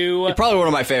 Which to probably one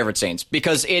of my favorite scenes,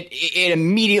 because it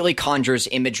immediately conjures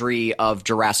imagery of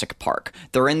Jurassic Park.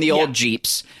 They're in the old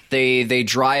Jeeps. They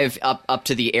drive up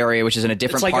to the area, which is in a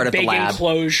different like part of the big lab.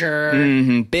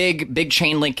 Enclosure. Big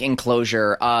chain link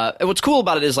enclosure. What's cool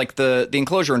about it is like the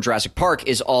enclosure in Jurassic Park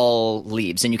is all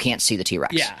leaves, and you can't see the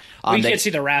T-Rex. Yeah, you can't see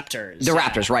the raptors. The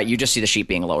raptors, right? You just see the sheep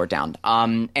being lowered down.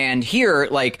 And here,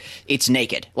 like, it's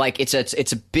naked. Like, it's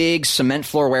a big cement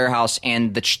floor warehouse,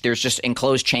 and there's just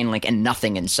enclosed chain link and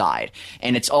nothing inside,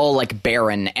 and it's all like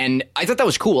barren. And I thought that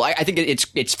was cool. I think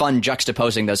it's fun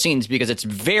juxtaposing those scenes because it's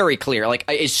very clear. Like,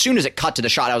 as soon as it cut to the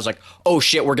shot, I was like, oh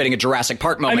shit, we're getting a Jurassic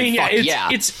Park moment. I mean,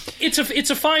 Fuck it's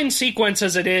a fine sequence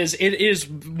as it is. It is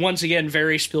once again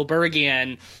very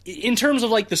Spielbergian in terms of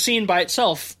like the scene by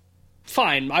itself.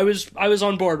 Fine, I was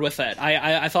on board with it.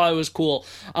 I thought it was cool.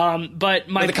 But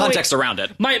the context around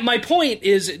it. My point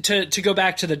is to go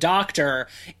back to the doctor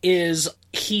is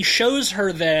he shows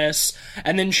her this,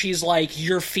 and then she's like,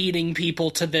 "You're feeding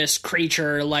people to this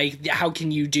creature. Like, how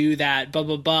can you do that?" Blah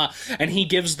blah blah. And he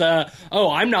gives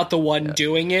I'm not the one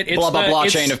doing it. It's blah blah blah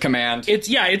chain of command.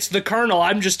 It's the colonel.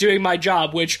 I'm just doing my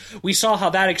job. Which we saw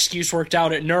how that excuse worked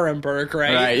out at Nuremberg,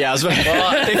 right? Right. Yeah.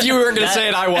 If you weren't going to say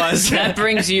it, I was. That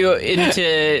brings you into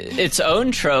its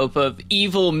own trope of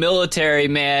evil military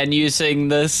man using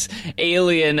this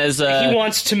alien as he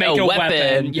wants to make a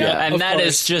weapon. Yeah, and that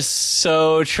is just so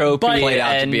tropey, played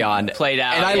out to beyond. Played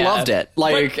out, and I loved it.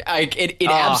 Like, it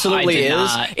absolutely is.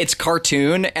 Not. It's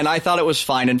cartoon, and I thought it was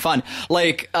fine and fun.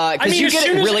 Like, because you get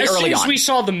it really early on. As soon as we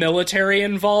saw the military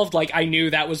involved, like, I knew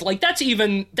that was like that's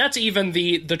even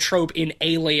the trope in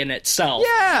Alien itself.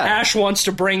 Yeah, Ash wants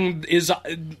to bring his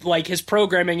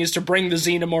programming is to bring the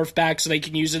xenomorph back so they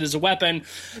can use it as a weapon.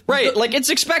 Right, like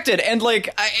it's expected, and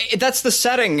like that's the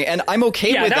setting, and I'm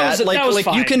okay with that. That was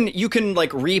fine. you can like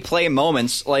replay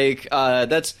moments like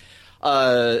that's.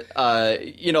 Like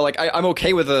I'm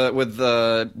okay with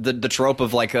the trope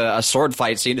of like a sword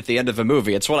fight scene at the end of a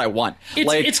movie. It's what I want.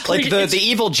 The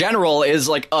evil general is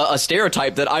like a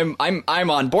stereotype that I'm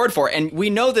on board for, and we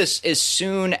know this as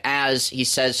soon as he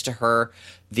says to her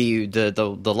the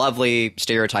lovely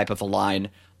stereotype of a line.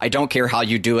 I don't care how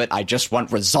you do it. I just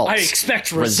want results. I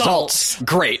expect results.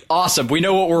 Great. Awesome. We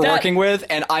know what we're working with,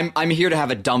 and I'm here to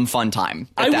have a dumb fun time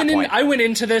at that point. I went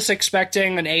into this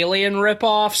expecting an Alien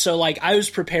ripoff, so like I was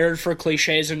prepared for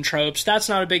cliches and tropes. That's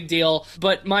not a big deal.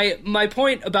 But my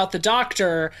point about the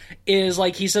doctor is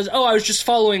like he says, "Oh, I was just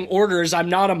following orders. I'm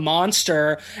not a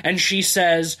monster." And she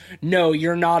says, "No,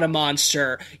 you're not a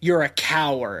monster. You're a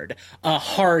coward, a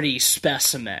hardy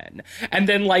specimen." And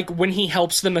then like when he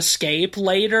helps them escape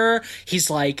later, he's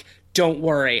like, "Don't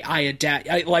worry, I adapt."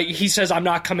 He says, "I'm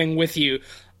not coming with you."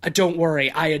 Don't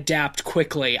worry, I adapt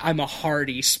quickly. I'm a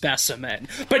hardy specimen.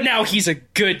 But now he's a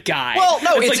good guy. Well,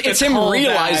 no, it's him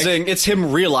realizing. It's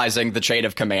him realizing the chain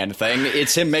of command thing.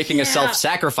 It's him making a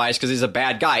self-sacrifice because he's a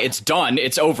bad guy. It's done.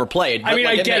 It's overplayed. I mean,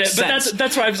 like, I get it, but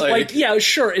that's why I was like, yeah,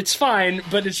 sure, it's fine.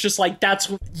 But it's just like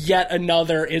that's yet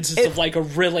another instance of like a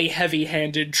really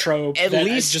heavy-handed trope. At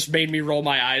least just made me roll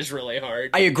my eyes really hard.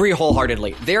 I agree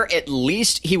wholeheartedly. There, at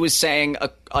least he was saying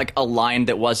a line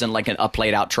that wasn't like a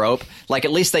played out trope. Like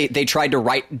at least they tried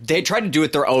to do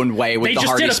it their own way with the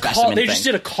hardy specimen thing. They just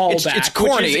did a callback. It's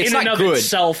corny. Which is it's in not and of good.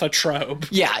 Itself a trope.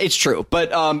 Yeah, it's true,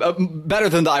 but better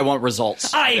than the I want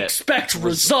results. I expect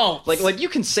results. Like you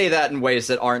can say that in ways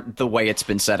that aren't the way it's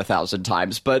been said 1,000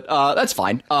 times, but that's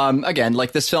fine. Again,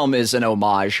 like this film is an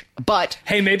homage, but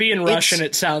hey, maybe in Russian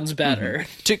it sounds better.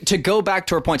 Mm-hmm. To go back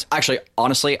to our points, actually,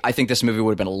 honestly, I think this movie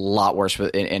would have been a lot worse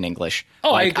in English.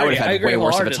 Oh, like, I agree. would have had way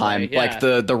worse of a time. Yeah. Like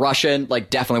the Russian, like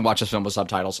definitely watch this film with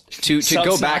subtitles. To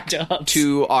go back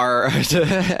to our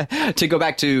to go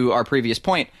back to our previous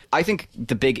point, I think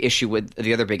the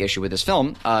other big issue with this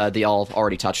film, they all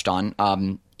already touched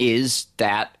on, is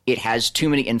that it has too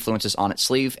many influences on its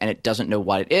sleeve and it doesn't know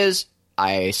what it is.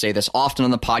 I say this often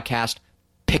on the podcast.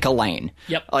 Pick a lane.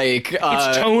 Yep. Like it's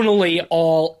tonally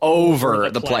all over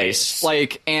the place.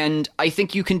 Like, and I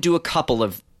think you can do a couple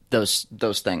of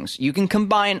those things. You can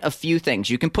combine a few things.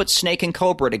 You can put Snake and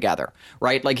Cobra together,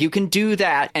 right? Like you can do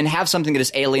that and have something that is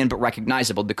alien but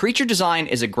recognizable. The creature design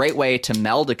is a great way to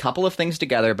meld a couple of things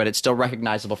together, but it's still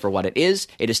recognizable for what it is.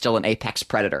 It is still an apex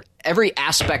predator. Every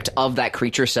aspect of that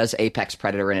creature says apex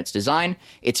predator in its design.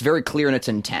 It's very clear in its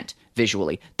intent.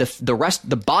 Visually,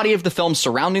 the body of the film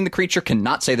surrounding the creature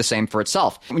cannot say the same for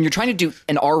itself. When you're trying to do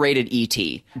an R-rated ET,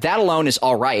 that alone is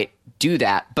all right, do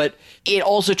that, but it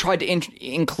also tried to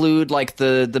include like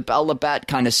the Belle Labette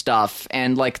kind of stuff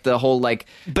and like the whole like,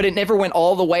 but it never went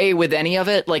all the way with any of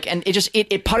it. Like, and it just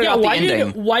it putted out the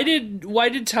ending. Why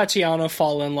did Tatiana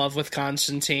fall in love with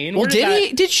Constantine? Well,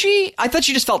 did she? I thought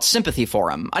she just felt sympathy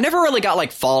for him. I never really got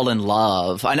like fall in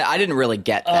love. I didn't really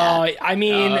get that. I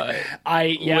mean,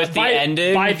 with the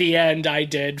ending? By the end, I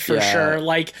did for sure.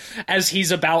 Like as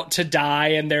he's about to die,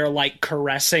 and they're like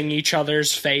caressing each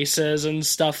other's faces and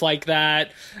stuff like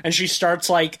that, and she starts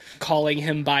like calling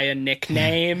him by a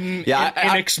nickname,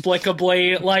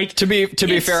 inexplicably. Like to be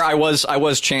fair, I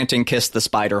was chanting "Kiss the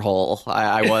Spider Hole."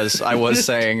 I was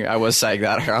saying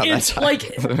that around that time.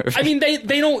 Like, I mean,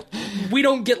 we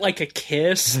don't get like a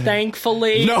kiss,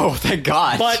 thankfully. No, thank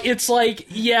God. But it's like,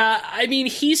 yeah, I mean,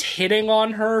 he's hitting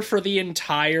on her for the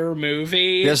entire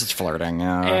movie. Yes, it's flirting.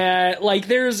 Yeah, and like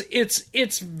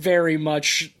it's very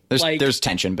much. There's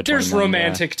tension between them. There's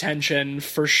romantic tension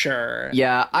for sure.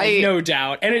 Yeah, no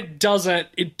doubt, and it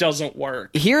doesn't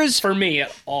work. For me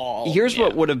at all. Here's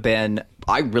what would have been.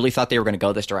 I really thought they were going to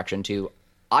go this direction too.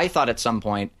 I thought at some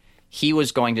point he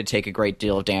was going to take a great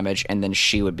deal of damage, and then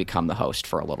she would become the host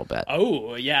for a little bit.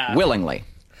 Oh yeah, willingly.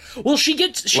 Well, she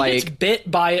gets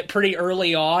bit by it pretty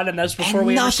early on, and that's before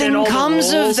we understand all the nothing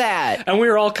comes rules. of that. And we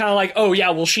were all kind of like, oh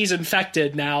yeah, well she's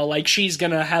infected now, like she's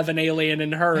gonna have an alien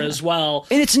in her as well.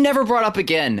 And it's never brought up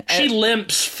again. She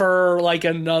limps for like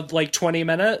another 20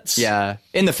 minutes. Yeah,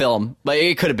 in the film, like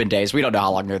it could have been days. We don't know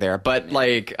how long they're there, but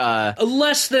like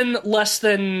less than.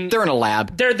 They're in a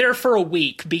lab. They're there for a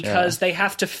week because they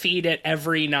have to feed it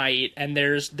every night, and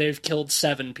they've killed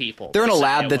 7 people. They're in a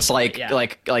lab that's like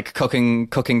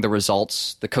cooking the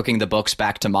results, cooking the books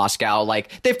back to Moscow.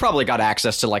 Like they've probably got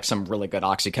access to like some really good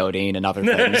oxycodone and other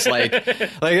things.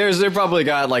 They've probably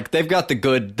got they've got the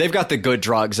good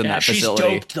drugs in that facility.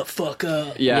 She's doped the fuck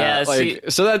up. Yeah,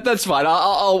 so that's fine.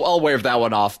 I'll wave that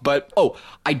one off. But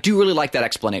I do really like that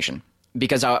explanation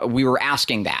because we were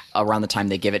asking that around the time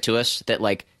they give it to us. That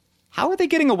like, how are they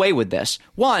getting away with this?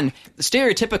 One,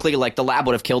 stereotypically, like, the lab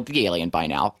would have killed the alien by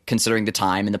now, considering the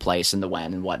time and the place and the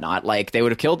when and whatnot. Like, they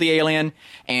would have killed the alien,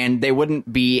 and they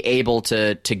wouldn't be able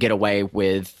to get away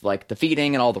with, like, the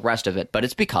feeding and all the rest of it. But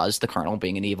it's because the Colonel,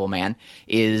 being an evil man,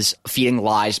 is feeding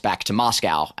lies back to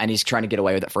Moscow, and he's trying to get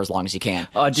away with it for as long as he can.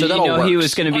 Did you know he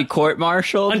was going to be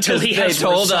court-martialed? Until they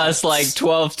told us, like,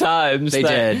 12 times. They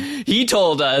did. He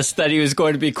told us that he was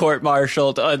going to be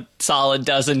court-martialed a solid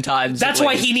dozen times. That's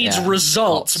why he needs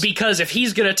results, because if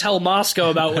he's going to tell Moscow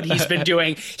about what he's been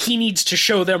doing, he needs to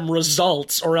show them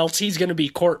results, or else he's going to be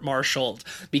court-martialed.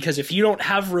 Because if you don't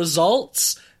have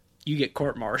results, you get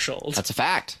court-martialed. That's a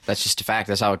fact. That's just a fact.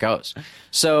 That's how it goes.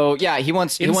 So yeah, he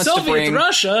wants in Soviet to bring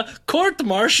Russia,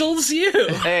 court-martials you.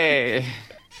 Hey,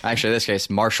 actually, in this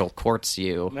case, Marshall courts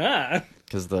you. Ah.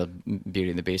 Because the Beauty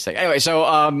and the Beast thing. Anyway, so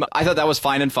I thought that was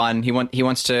fine and fun. He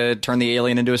wants to turn the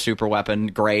alien into a super weapon.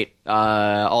 Great,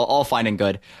 all fine and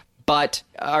good. But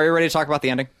are you ready to talk about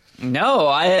the ending? No,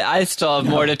 I still have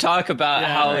more to talk about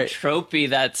how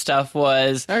tropey that stuff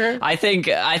was. Okay. I think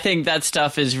that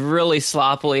stuff is really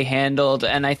sloppily handled,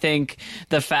 and I think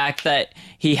the fact that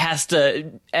he has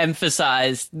to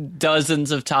emphasize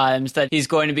dozens of times that he's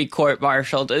going to be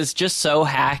court-martialed is just so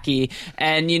hacky.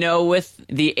 And, you know, with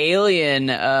the alien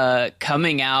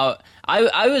coming out,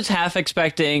 I was half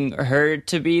expecting her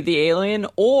to be the alien,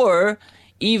 or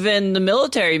even the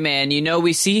military man. You know,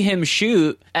 we see him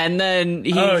shoot, and then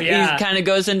he kind of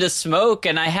goes into smoke,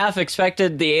 and I half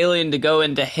expected the alien to go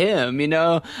into him, you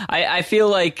know? I feel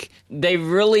like they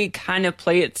really kind of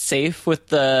play it safe with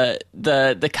the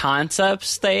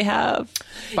concepts they have.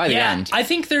 By the end. I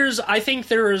think there is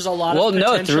a lot of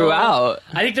potential. No, throughout.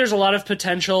 I think there's a lot of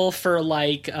potential for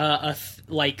like a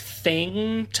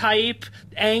thing type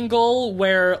angle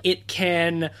where it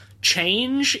can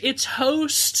change its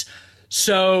host.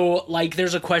 So, like,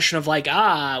 there's a question of, like,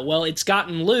 well, it's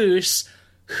gotten loose.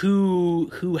 Who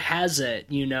has it,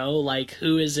 you know? Like,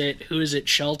 who is it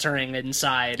sheltering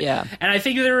inside? Yeah. And I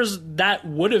think that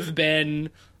would have been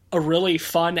a really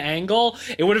fun angle.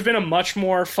 It would have been a much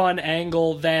more fun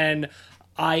angle than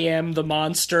I am the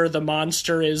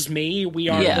monster is me. We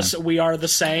are the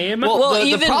same. Well,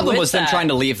 the problem was them trying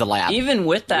to leave the lab. Even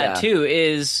with that, too,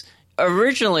 is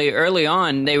originally, early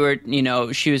on, they were, you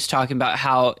know, she was talking about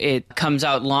how it comes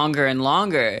out longer and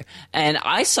longer. And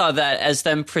I saw that as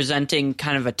them presenting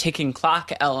kind of a ticking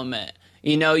clock element.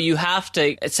 You know, you have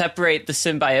to separate the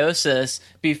symbiosis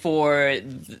before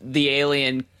the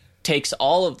alien takes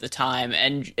all of the time,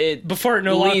 and it before it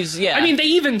leaves. Yeah, I mean, they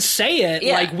even say it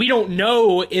like we don't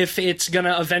know if it's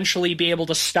gonna eventually be able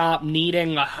to stop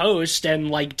needing a host,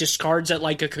 and like discards it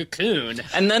like a cocoon.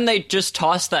 And then they just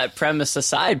toss that premise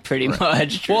aside pretty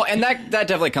much. Well, and that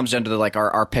definitely comes into the, like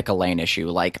our pick a lane issue.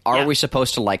 Like, are we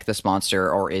supposed to like this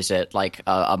monster, or is it like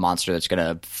a monster that's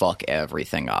gonna fuck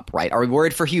everything up? Right? Are we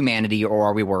worried for humanity, or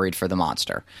are we worried for the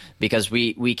monster? Because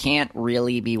we can't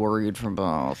really be worried for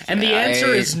both. And the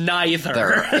answer is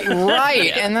neither.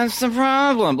 Right, and that's the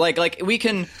problem. Like we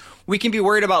can be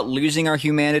worried about losing our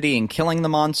humanity and killing the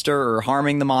monster or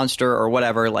harming the monster or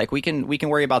whatever. Like we can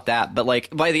worry about that, but like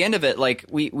by the end of it, like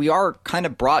we are kind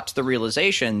of brought to the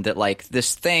realization that like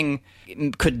this thing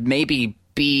could maybe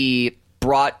be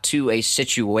brought to a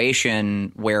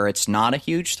situation where it's not a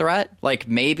huge threat. Like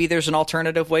maybe there's an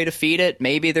alternative way to feed it,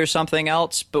 maybe there's something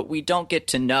else, but we don't get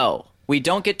to know. We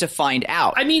don't get to find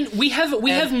out. I mean, we have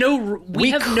no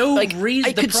reason.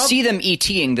 I could see them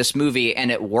ETing this movie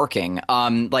and it working.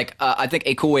 I think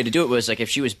a cool way to do it was like if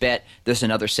she was bit, there's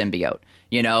another symbiote,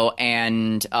 you know,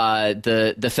 and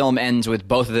the film ends with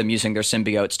both of them using their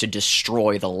symbiotes to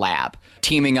destroy the lab,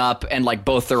 teaming up, and like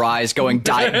both their eyes going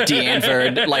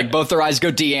de-anvered, like both their eyes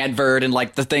go de-anvered, and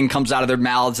like the thing comes out of their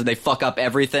mouths and they fuck up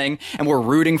everything, and we're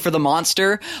rooting for the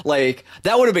monster. Like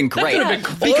that would have been great.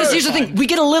 Because here's the thing, we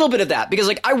get a little bit of that because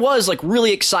like I was like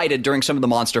really excited during some of the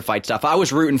monster fight stuff. I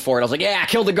was rooting for it. I was like, yeah,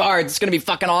 kill the guards. It's gonna be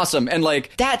fucking awesome. And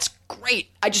like that's great.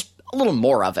 A little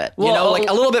more of it, you know, like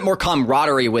a little bit more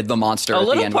camaraderie with the monster. A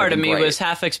little part of me was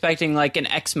half expecting like an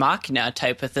Ex Machina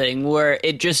type of thing where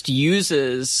it just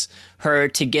uses her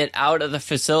to get out of the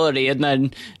facility and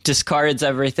then discards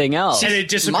everything else. And it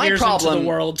disappears into the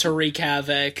world to wreak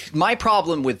havoc. My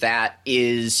problem with that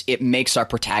is it makes our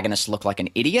protagonist look like an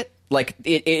idiot. Like,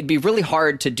 it'd be really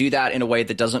hard to do that in a way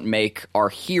that doesn't make our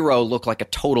hero look like a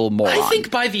total moron. I think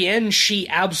by the end, she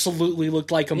absolutely looked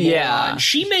like a moron. Yeah.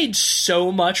 She made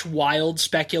so much wild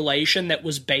speculation that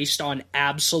was based on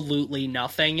absolutely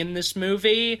nothing in this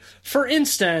movie. For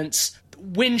instance,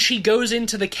 when she goes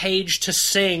into the cage to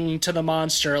sing to the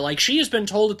monster, like, she has been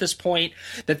told at this point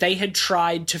that they had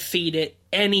tried to feed it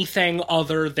anything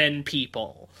other than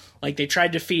people. Like, they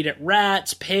tried to feed it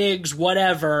rats, pigs,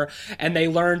 whatever, and they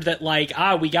learned that, like,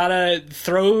 we gotta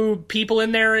throw people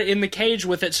in there in the cage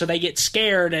with it so they get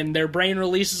scared, and their brain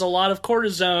releases a lot of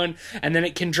cortisone, and then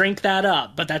it can drink that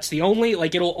up. But that's the only,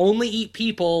 like, it'll only eat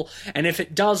people, and if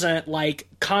it doesn't, like,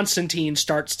 Constantine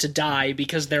starts to die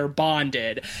because they're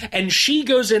bonded. And she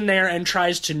goes in there and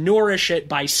tries to nourish it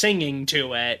by singing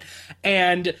to it,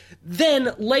 and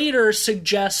then later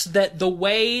suggests that the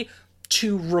way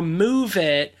to remove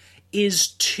it is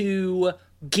to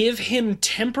give him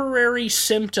temporary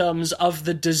symptoms of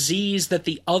the disease that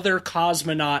the other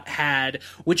cosmonaut had,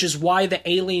 which is why the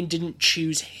alien didn't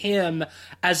choose him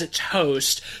as its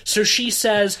host. So she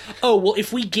says, oh, well,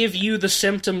 if we give you the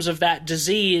symptoms of that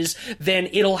disease, then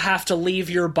it'll have to leave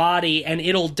your body and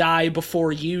it'll die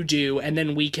before you do, and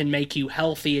then we can make you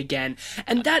healthy again.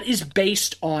 And that is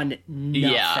based on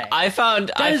nothing. Yeah, I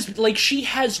found... like, she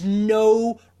has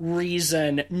no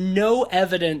reason, no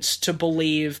evidence to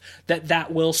believe that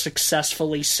that will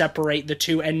successfully separate the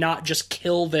two and not just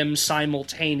kill them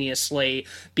simultaneously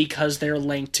because they're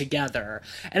linked together.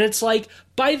 And it's like,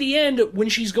 by the end, when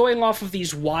she's going off of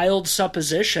these wild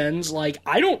suppositions, like,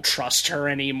 I don't trust her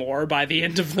anymore by the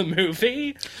end of the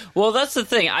movie. Well, that's the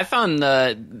thing. I found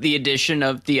the addition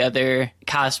of the other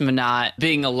cosmonaut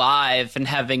being alive and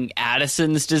having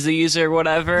Addison's disease or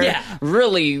whatever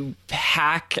really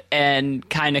hack and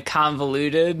kind of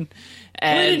convoluted.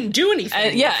 And they didn't do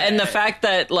anything. And the fact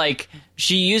that, like,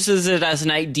 she uses it as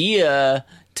an idea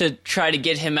to try to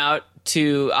get him out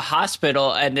to a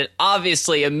hospital, and it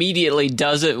obviously immediately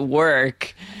doesn't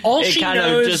work. All she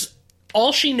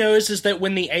knows is that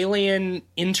when the alien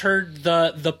entered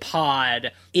the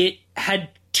pod, it had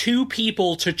two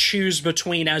people to choose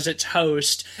between as its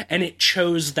host, and it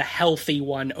chose the healthy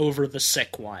one over the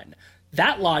sick one.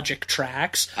 That logic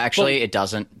tracks. Actually, it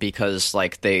doesn't, because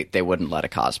like they wouldn't let a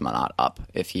cosmonaut up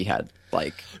if he had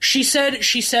like. She said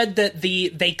that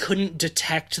they couldn't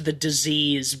detect the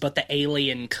disease, but the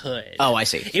alien could. Oh, I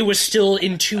see. It was still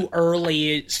in too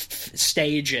early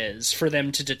stages for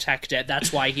them to detect it.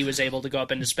 That's why he was able to go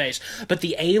up into space. But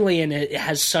the alien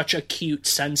has such acute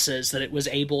senses that it was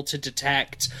able to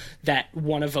detect that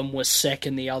one of them was sick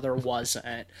and the other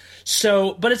wasn't.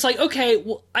 So, but it's like, okay,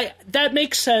 well, that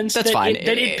makes sense. That's fine.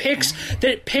 That it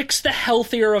picks the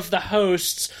healthier of the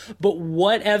hosts. But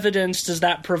what evidence does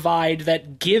that provide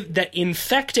that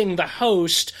infecting the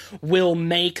host will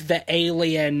make the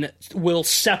alien, will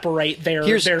separate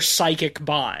their psychic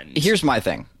bond? Here's my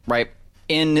thing, right?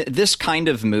 in this kind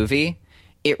of movie,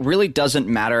 it really doesn't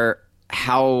matter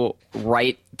how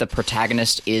right the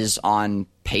protagonist is on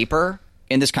paper.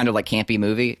 In this kind of like campy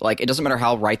movie, like it doesn't matter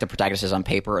how right the protagonist is on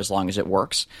paper as long as it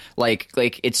works. Like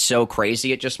it's so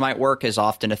crazy it just might work is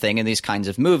often a thing in these kinds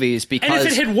of movies because and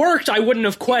if it had worked, I wouldn't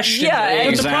have questioned it. But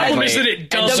exactly. the problem is that it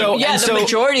doesn't. The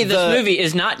majority of this movie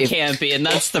is not campy, and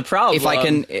that's the problem. If I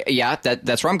can,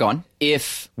 that's where I'm going.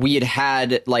 If we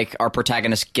had like our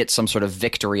protagonist get some sort of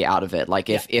victory out of it, like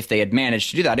if they had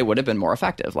managed to do that, it would have been more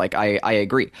effective. Like I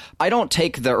agree. I don't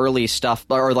take the early stuff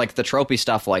or like the tropey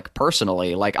stuff like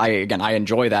personally. Like I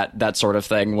enjoy that sort of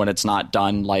thing when it's not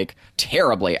done like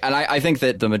terribly. And I think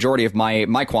that the majority of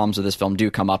my qualms of this film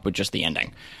do come up with just the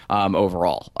ending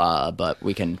overall. But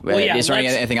we can. Is there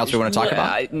anything else we want to talk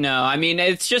about? No, I mean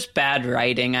it's just bad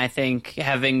writing. I think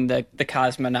having the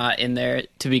cosmonaut in there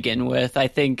to begin with, I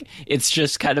think it's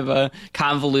just kind of a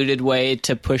convoluted way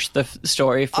to push the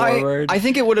story forward. I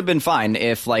think it would have been fine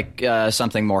if like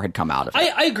something more had come out of it.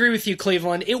 I agree with you,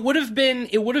 Cleveland. It would have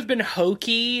been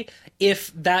hokey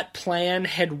if that plan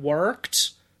had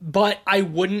worked, but I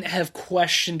wouldn't have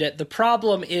questioned it. The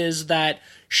problem is that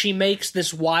she makes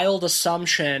this wild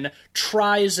assumption,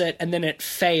 tries it, and then it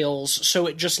fails, so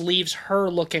it just leaves her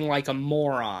looking like a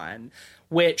moron.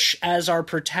 Which, as our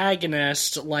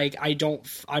protagonist, like,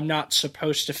 I'm not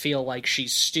supposed to feel like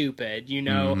she's stupid, you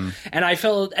know? Mm-hmm. And I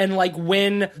felt, and like,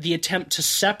 when the attempt to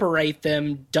separate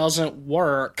them doesn't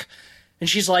work, and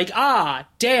she's like,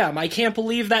 damn, I can't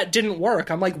believe that didn't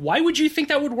work. I'm like, why would you think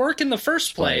that would work in the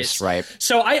first place? Right.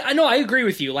 So I know, I agree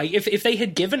with you. Like, if they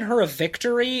had given her a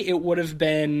victory, it would have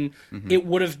been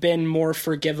more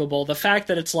forgivable. The fact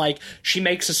that it's like she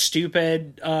makes a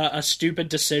stupid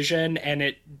decision and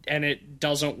it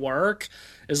doesn't work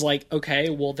is like, okay,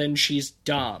 well then she's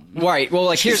dumb. Right. Well,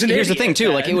 like here's the thing too.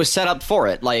 Then. Like it was set up for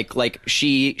it. Like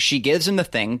she gives him the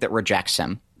thing that rejects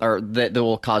him. Or that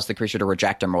will cause the creature to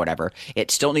reject him or whatever.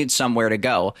 It still needs somewhere to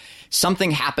go.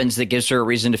 Something happens that gives her a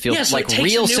reason to feel like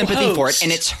real sympathy for it,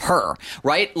 and it's her,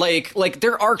 right? Like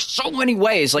there are so many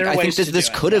ways. Like I think this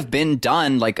could have been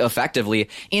done like effectively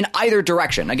in either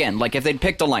direction. Again, like if they'd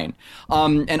picked a lane.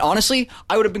 And honestly,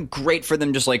 I would have been great for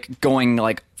them just like going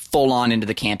like full on into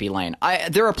the campy lane.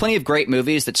 There are plenty of great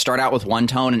movies that start out with one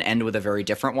tone and end with a very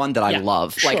different one that I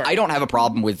love. Sure. Like I don't have a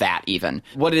problem with that even.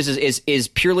 What it is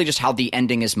purely just how the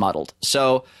ending is muddled.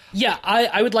 So yeah,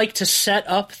 I would like to set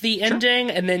up the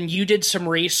ending, and then you did some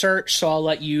research, so I'll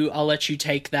let you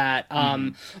take that.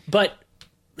 But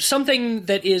something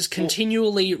that is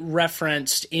continually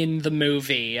referenced in the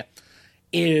movie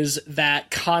is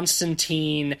that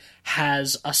Constantine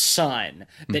has a son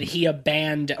that he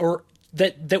abandoned, or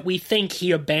that we think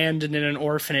he abandoned in an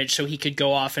orphanage so he could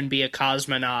go off and be a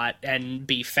cosmonaut and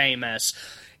be famous.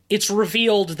 It's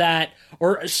revealed that,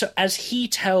 or so, as he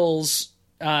tells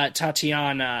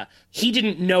Tatiana, he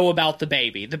didn't know about the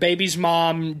baby. The baby's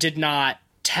mom did not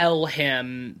tell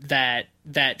him that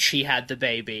she had the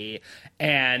baby,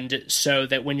 and so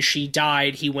that when she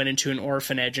died, he went into an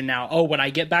orphanage, and now, when I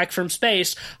get back from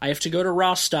space, I have to go to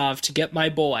Rostov to get my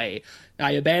boy.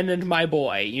 I abandoned my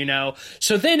boy, you know?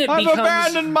 So then I've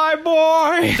abandoned my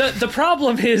boy! The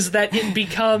problem is that it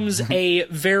becomes a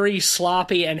very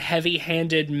sloppy and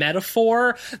heavy-handed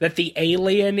metaphor that the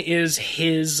alien is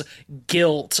his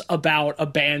guilt about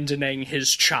abandoning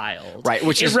his child. Right,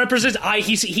 which it represents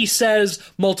he says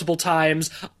multiple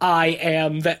times, I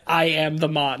am the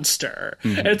monster.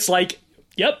 Mm-hmm. It's like,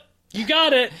 yep. You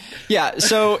got it. Yeah,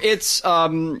 so it's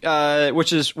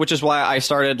which is why I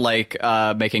started like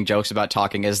making jokes about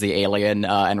talking as the alien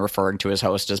and referring to his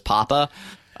host as Papa.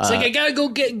 It's like I gotta go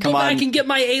back and get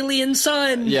my alien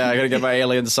son. Yeah, I gotta get my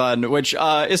alien son, which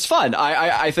is fun.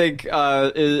 I think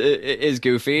is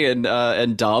goofy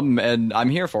and dumb, and I'm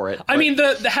here for it. I mean,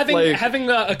 having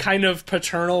a kind of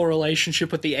paternal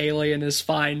relationship with the alien is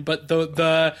fine, but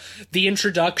the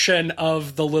introduction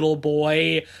of the little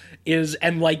boy is,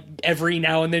 and like every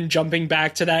now and then jumping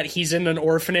back to that, he's in an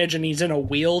orphanage and he's in a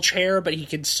wheelchair, but he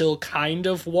can still kind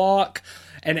of walk.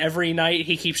 And every night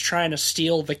he keeps trying to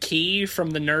steal the key from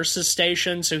the nurse's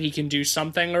station so he can do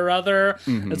something or other.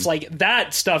 Mm-hmm. It's like,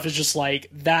 that stuff is just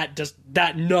like,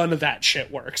 none of that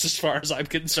shit works as far as I'm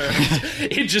concerned.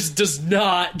 It just does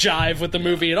not jive with the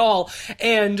movie at all.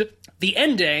 And the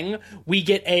ending, we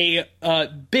get a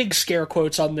big scare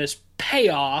quotes on this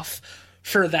payoff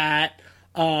for that.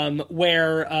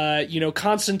 Where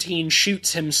Constantine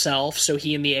shoots himself, so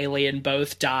he and the alien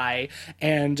both die,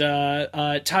 and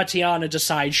Tatiana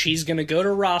decides she's going to go to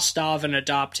Rostov and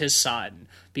adopt his son,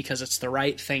 because it's the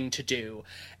right thing to do.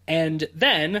 And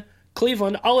then,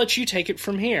 Cleveland, I'll let you take it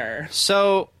from here.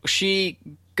 So, she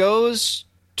goes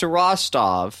to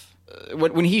Rostov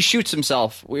when he shoots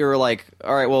himself, we were like,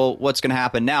 all right, well, what's going to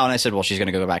happen now? And I said, well, she's going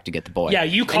to go back to get the boy. Yeah,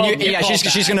 you called.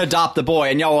 She's going to adopt the boy,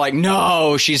 and y'all were like,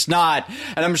 no, she's not.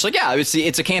 And I'm just like, yeah, it's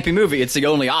a campy movie. It's the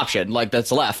only option like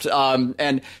that's left.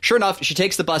 And sure enough, she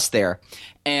takes the bus there,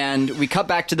 and we cut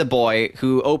back to the boy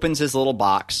who opens his little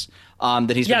box.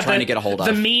 That he's been trying to get a hold of.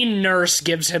 The mean nurse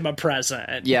gives him a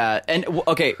present. Yeah, and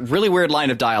okay, really weird line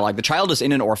of dialogue. The child is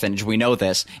in an orphanage, we know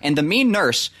this, and the mean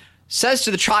nurse says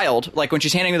to the child, like when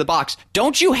she's handing him the box,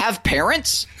 "Don't you have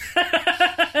parents?"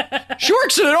 She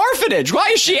works in an orphanage. Why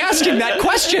is she asking that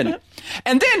question?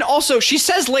 And then also, she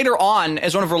says later on,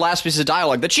 as one of her last pieces of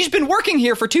dialogue, that she's been working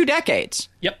here for 2 decades.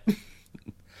 Yep.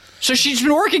 So she's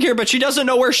been working here, but she doesn't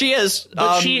know where she is.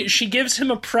 But she gives him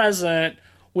a present,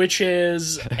 which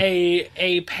is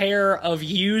a pair of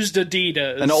used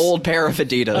Adidas. An old pair of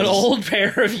Adidas. An old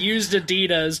pair of used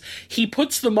Adidas. He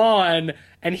puts them on,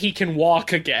 and he can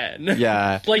walk again.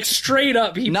 Yeah. Like, straight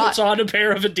up, he puts on a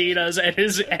pair of Adidas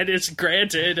and is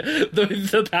granted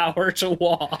the power to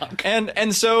walk.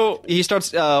 And so he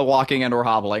starts walking and or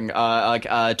hobbling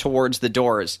towards the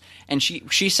doors. And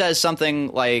she says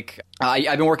something like,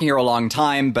 I've been working here a long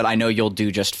time, but I know you'll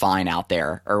do just fine out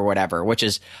there, or whatever, which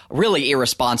is really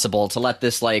irresponsible to let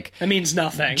this, like... It means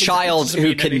nothing. Child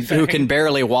who can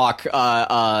barely walk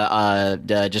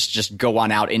just go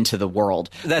on out into the world.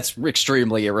 That's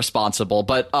extremely irresponsible.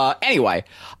 But anyway,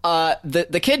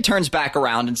 the kid turns back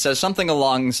around and says something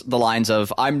along the lines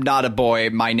of, "I'm not a boy,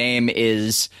 my name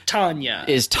is... Tanya.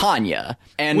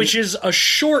 And which is a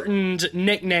shortened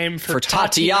nickname for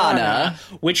Tatiana,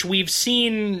 which we've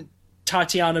seen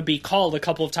Tatiana be called a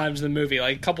couple of times in the movie.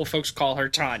 Like, a couple of folks call her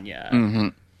Tanya. Mm-hmm.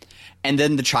 And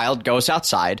then the child goes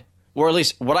outside, or at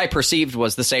least what I perceived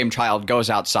was the same child goes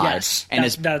outside. Yes, and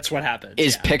that's what happens.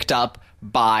 Is picked up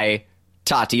by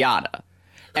Tatiana.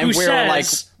 And who we're says, like,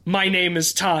 "My name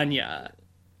is Tanya."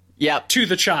 Yep. To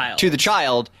the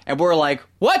child. And we're like,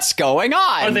 what's going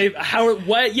on? Are they,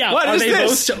 what? Yeah. What are is they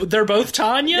this? They're both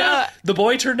Tanya? Yeah. The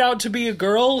boy turned out to be a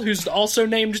girl who's also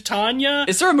named Tanya?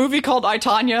 Is there a movie called I,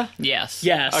 Tonya? Yes.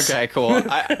 Yes. Okay, cool.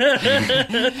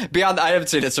 Beyond I haven't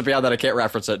seen it, so beyond that I can't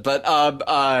reference it. But,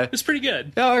 it's pretty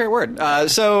good. Oh, okay, word.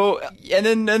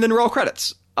 And then roll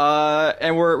credits.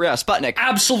 And we're Sputnik.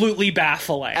 Absolutely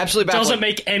baffling. Doesn't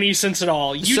make any sense at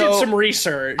all. You did some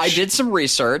research. I did some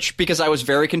research because I was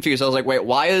very confused. I was like, wait,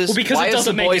 why is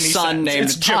the boy's son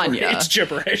named Tanya? It's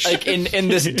gibberish. Like in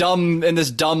this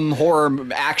dumb horror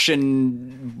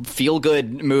action feel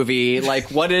good movie. Like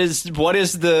why is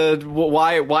the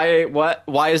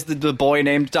boy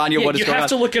named Tanya? Yeah, what is you going on? have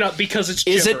to look it up because it's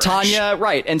gibberish. Is it Tanya?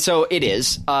 Right. And so it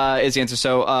is the answer.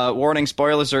 So warning,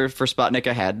 spoilers are for Sputnik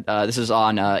ahead. This is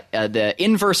on the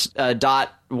Inverse dot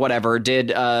whatever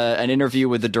did an interview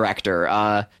with the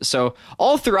director. So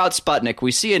all throughout Sputnik,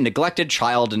 we see a neglected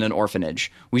child in an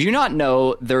orphanage. We do not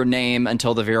know their name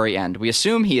until the very end. We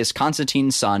assume he is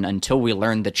Konstantine's son until we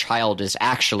learn the child is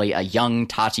actually a young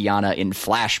Tatiana in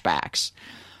flashbacks.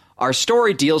 Our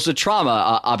story deals with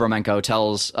trauma, Abramenko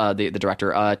tells, the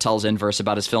director, tells Inverse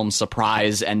about his film's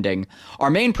surprise ending. Our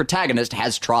main protagonist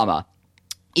has trauma.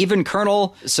 Even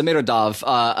Colonel Semirodov,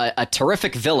 a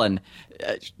terrific villain,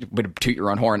 would toot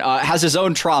your own horn, has his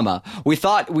own trauma. We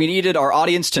thought we needed our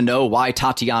audience to know why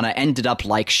Tatiana ended up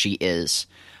like she is,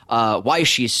 why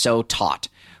she's so taut.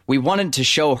 We wanted to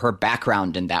show her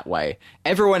background in that way.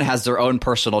 Everyone has their own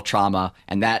personal trauma,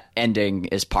 and that ending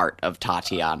is part of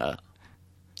Tatiana.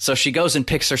 So she goes and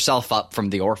picks herself up from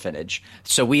the orphanage.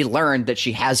 So we learned that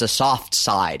she has a soft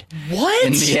side.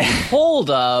 What?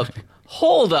 Hold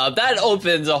up. That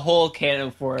opens a whole can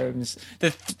of worms.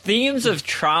 The themes of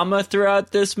trauma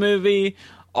throughout this movie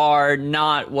are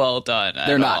not well done at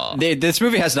They're not. all. This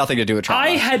movie has nothing to do with trauma.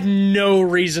 I had no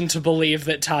reason to believe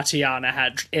that Tatiana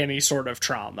had any sort of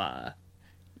trauma.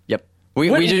 Yep. When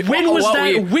was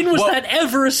that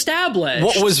ever established?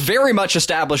 What was very much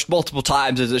established multiple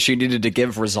times is that she needed to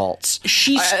give results.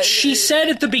 She said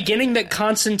at the beginning that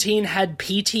Constantine had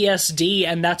PTSD,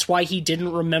 and that's why he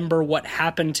didn't remember what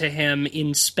happened to him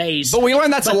in space. But we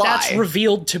learned that's a lie. That's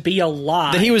revealed to be a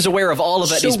lie. That he was aware of all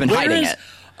of it and he's been hiding it.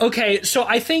 Okay, so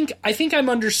I think I'm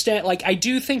understand. Like, I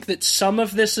do think that some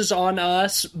of this is on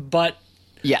us, but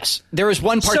yes, there is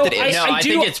one part that is. I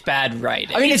think it's bad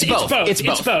writing. I mean, it's both. It's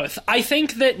both. I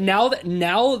think that now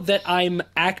that I'm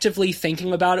actively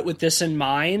thinking about it with this in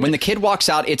mind, when the kid walks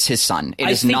out, it's his son. It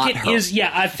is not her.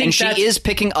 I think and she is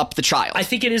picking up the child. I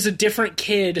think it is a different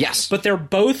kid. Yes, but they're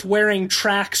both wearing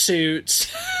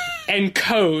tracksuits and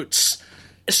coats,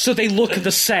 so they look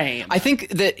the same. I think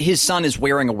that his son is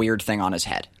wearing a weird thing on his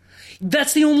head.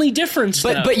 That's the only difference,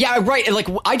 though. But yeah, right. Like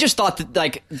I just thought that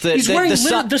like He's wearing the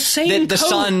son, the same the coat.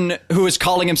 son who was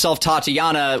calling himself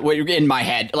Tatiana in my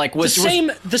head like was wearing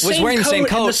the same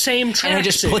coat and the same and I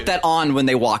just tracksuit. put that on when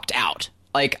they walked out.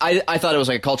 Like I thought it was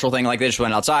like a cultural thing. Like they just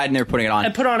went outside and they were putting it on.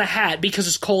 And put on a hat because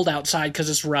it's cold outside because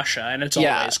it's Russia and it's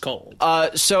always cold.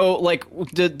 So like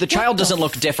the child doesn't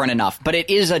look different enough, but it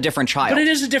is a different child. But it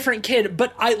is a different kid.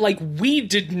 But we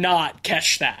did not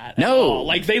catch that. No. At all.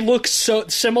 Like they look so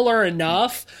similar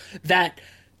enough that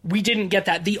we didn't get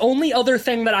that. The only other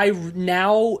thing that I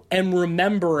now am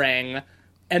remembering,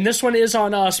 and this one is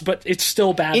on us, but it's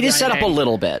still bad. It is set up writing. a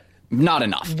little bit. Not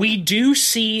enough. We do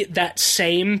see that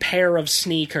same pair of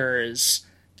sneakers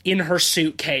in her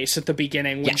suitcase at the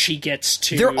beginning when she gets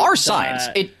to. There are signs.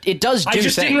 It does do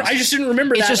things. I just didn't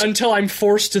remember that until I'm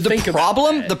forced to think about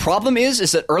it. The problem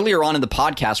is that earlier on in the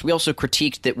podcast we also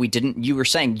critiqued that you were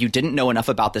saying you didn't know enough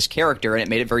about this character and it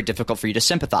made it very difficult for you to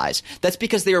sympathize. That's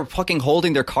because they were fucking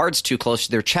holding their cards too close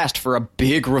to their chest for a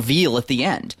big reveal at the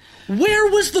end.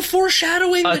 Where was the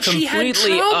foreshadowing that she had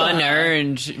completely trauma?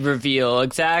 unearned reveal,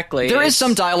 exactly. There is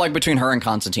some dialogue between her and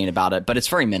Constantine about it, but it's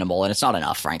very minimal and it's not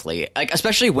enough, frankly. Like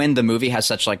especially when the movie has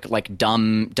such like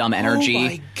dumb energy. Oh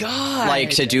my god!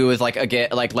 Like to do with like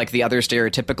the other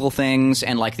stereotypical things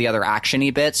and like the other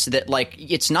actiony bits that like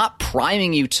it's not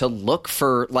priming you to look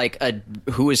for like a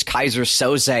who is Kaiser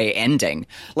Soze ending.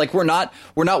 Like we're not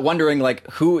wondering like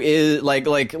who is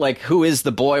like who is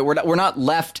the boy. We're not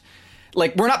left.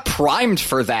 Like we're not primed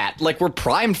for that. Like we're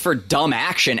primed for dumb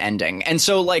action ending. And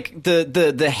so like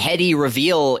the heady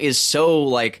reveal is so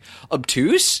like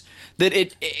obtuse that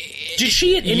it did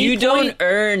she at any you point... don't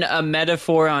earn a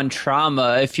metaphor on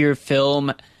trauma if your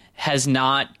film has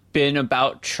not been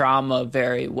about trauma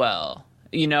very well.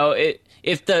 You know,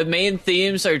 if the main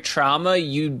themes are trauma,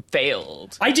 you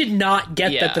failed. I did not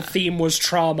get that the theme was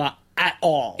trauma at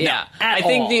all. Yeah. No, at I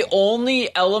think all. the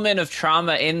only element of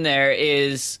trauma in there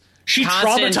is she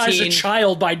traumatized a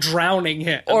child by drowning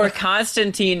him. Or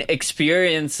Constantine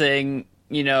experiencing,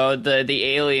 you know, the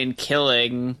alien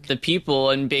killing the people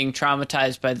and being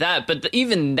traumatized by that. But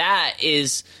even that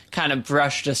is kind of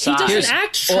brushed aside. He doesn't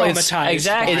act traumatized.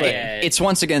 Exactly. by it. It's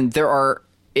once again,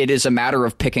 it is a matter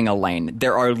of picking a lane.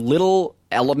 There are little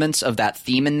elements of that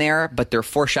theme in there, but they're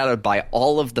foreshadowed by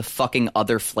all of the fucking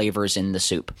other flavors in the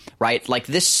soup, right? Like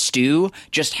this stew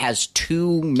just has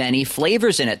too many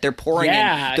flavors in it. They're pouring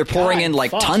in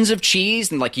like tons of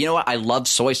cheese and like, you know what? I love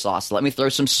soy sauce. Let me throw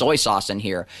some soy sauce in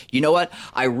here. You know what?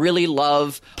 I really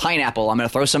love pineapple. I'm going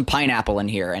to throw some pineapple in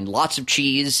here and lots of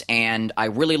cheese. And I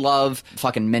really love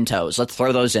fucking Mentos. Let's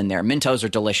throw those in there. Mentos are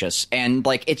delicious. And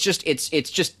like, it's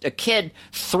just a kid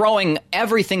throwing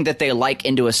everything that they like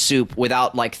into a soup without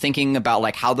like thinking about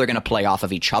like how they're going to play off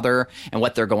of each other and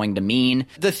what they're going to mean.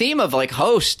 The theme of like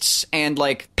hosts and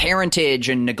like parentage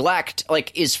and neglect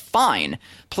like is fine.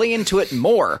 Play into it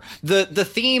more. The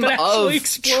theme of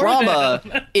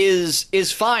trauma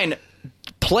is fine.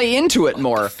 Play into it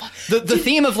more. The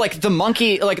theme of like the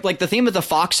monkey, like the theme of the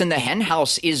fox in the hen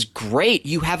house is great.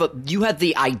 You have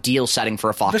the ideal setting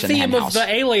for a fox in the hen house. The theme of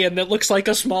the alien that looks like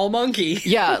a small monkey.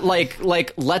 Yeah, like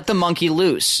let the monkey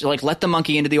loose. Like let the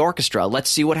monkey into the orchestra. Let's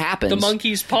see what happens. The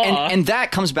monkey's paw. And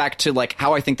that comes back to like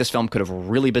how I think this film could have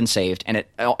really been saved. And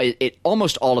it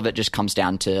almost all of it just comes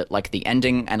down to like the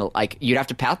ending and like you'd have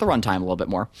to pad the runtime a little bit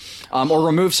more, or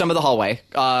remove some of the hallway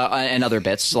and other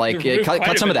bits. Like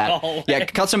cut some of that. Yeah.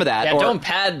 Cut some of that. Yeah, or, don't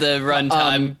pad the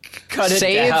runtime. Cut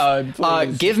save, it down,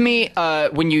 please. give me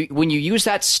when you use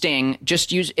that sting,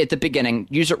 just use at the beginning.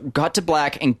 Use it cut to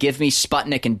black and give me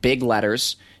Sputnik in big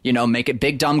letters. You know, make it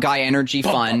big dumb guy energy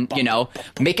fun. You know,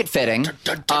 make it fitting.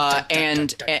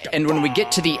 And when we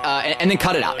get to the and then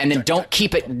cut it out, and then don't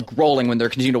keep it rolling when they're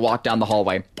continuing to walk down the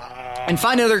hallway. And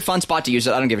find another fun spot to use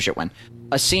it. I don't give a shit when.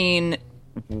 A scene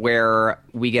where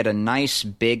we get a nice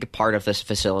big part of this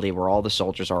facility where all the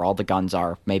soldiers are, all the guns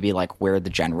are, maybe like where the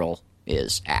general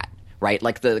is at, right?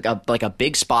 Like a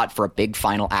big spot for a big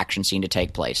final action scene to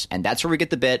take place. And that's where we get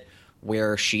the bit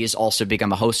where she has also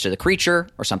become a host to the creature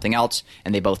or something else,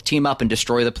 and they both team up and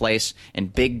destroy the place,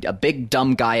 and a big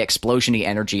dumb guy explosion-y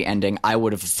energy ending. I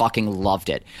would have fucking loved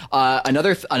it.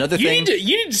 Another thing...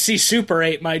 You need to see Super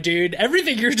 8, my dude.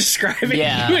 Everything you're describing,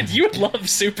 you would love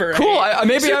Super 8. Cool,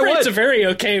 maybe Super I would. 8's a very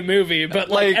okay movie, but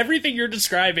like everything you're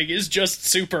describing is just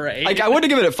Super 8. Like I wouldn't have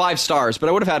given it 5 stars, but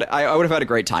I would have had a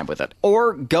great time with it.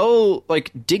 Or go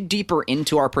like dig deeper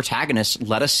into our protagonist.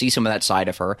 Let us see some of that side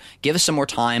of her. Give us some more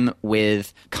time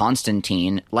with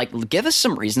Constantine, like, give us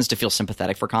some reasons to feel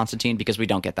sympathetic for Constantine, because we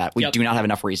don't get that. We do not have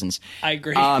enough reasons. I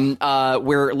agree.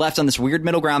 We're left on this weird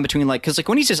middle ground between, like, because, like,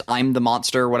 when he says I'm the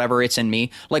monster or whatever, it's in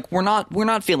me, like, we're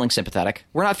not feeling sympathetic.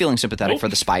 We're not feeling sympathetic for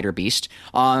the spider beast.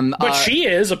 But she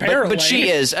is, apparently. But she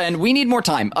is, and we need more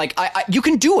time. Like, you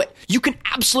can do it. You can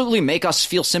absolutely make us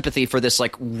feel sympathy for this,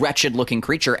 like, wretched looking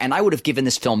creature, and I would have given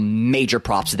this film major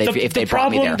props if they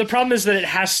brought me there. The problem is that it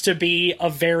has to be a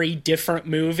very different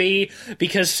movie,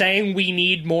 because saying we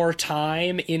need more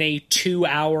time in a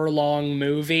 2-hour long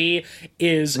movie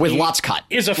is with lots cut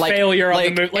is a failure of the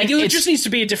movie. Like, it just needs to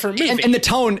be a different movie. And the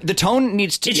tone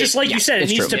needs to. It's just like you said. It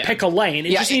needs to pick a lane.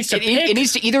 It just needs to pick. It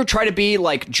needs to either try to be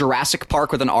like Jurassic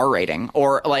Park with an R rating,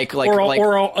 or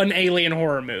an alien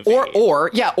horror movie,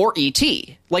 or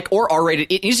E.T. Or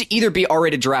R-rated. It needs to either be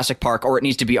R-rated Jurassic Park or it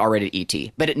needs to be R-rated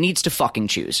E.T. But it needs to fucking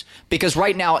choose, because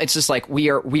right now it's just like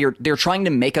they're trying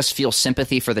to make us feel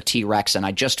sympathy for the T-Rex, and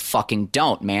I just fucking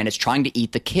don't, man. It's trying to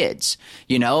eat the kids,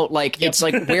 you know? Like, it's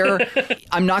like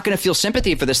I'm not going to feel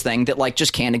sympathy for this thing that, like,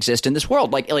 just can't exist in this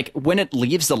world. Like when it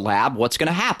leaves the lab, what's going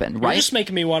to happen, right? You're just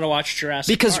making me want to watch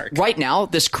Jurassic Park. Because right now,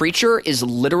 this creature is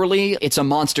literally, it's a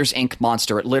Monsters, Inc.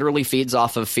 monster. It literally feeds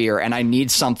off of fear, and I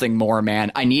need something more,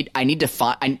 man. I need to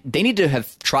find... They need to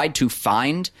have tried to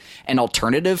find an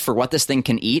alternative for what this thing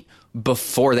can eat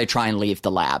before they try and leave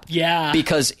the lab. Yeah.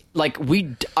 Because, like,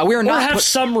 we are not... Or have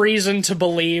some reason to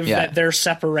believe that their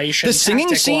separation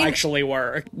tactic will actually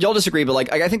work. Y'all disagree, but,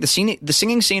 like, I think the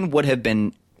singing scene would have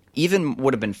been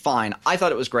fine. I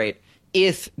thought it was great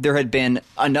if there had been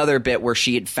another bit where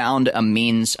she had found a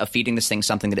means of feeding this thing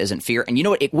something that isn't fear. And you know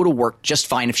what? It would have worked just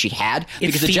fine if she had,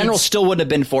 because the general still wouldn't have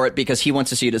been for it, because he wants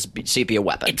to see it be a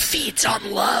weapon. It feeds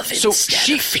on love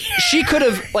instead of fear. She could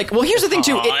have, like, well, here's the thing,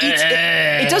 too.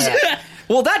 It doesn't...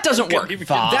 Well, that doesn't work.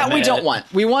 That we don't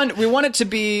want. We want it to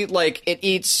be like it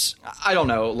eats. I don't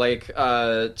know. Like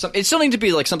it still needs to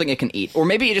be like something it can eat, or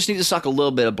maybe it just needs to suck a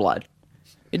little bit of blood.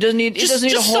 It doesn't need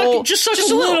a whole. Just suck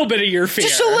a little bit of your fear.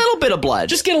 Just a little bit of blood.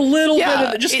 Just get a little bit.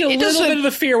 Get a little bit of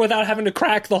the fear without having to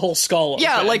crack the whole skull.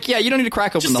 Yeah, open. you don't need to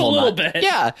crack open just the whole nut. Just a little bit.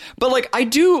 Yeah, but like I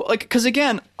do, like, because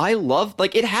again, I love,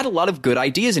 like, it had a lot of good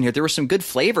ideas in here. There were some good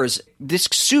flavors. This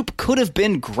soup could have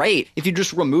been great if you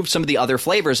just removed some of the other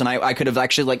flavors, and I could have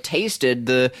actually, like, tasted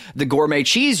the gourmet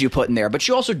cheese you put in there. But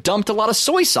you also dumped a lot of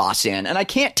soy sauce in, and I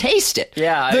can't taste it.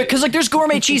 Yeah, because like there's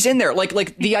gourmet cheese in there.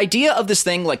 Like the idea of this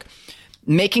thing, like,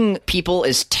 making people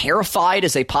as terrified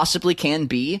as they possibly can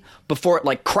be before it,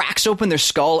 like, cracks open their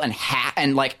skull and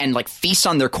feasts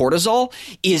on their cortisol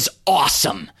is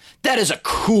awesome. That is a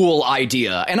cool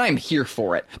idea, and I'm here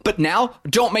for it. But now,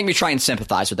 don't make me try and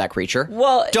sympathize with that creature.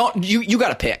 Well, you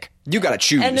gotta pick. You gotta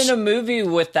choose. And in a movie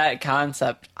with that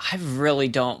concept, I really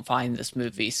don't find this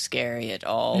movie scary at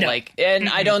all. No.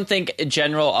 I don't think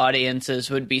general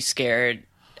audiences would be scared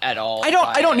at all. I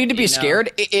don't need to be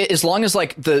scared as long as,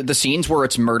 like, the scenes where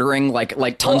it's murdering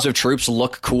like tons of troops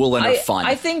look cool and are fun.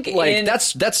 I think, like,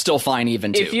 that's still fine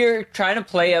even too. If you're trying to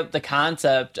play up the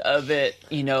concept of it,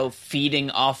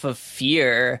 feeding off of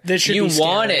fear, you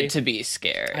want it to be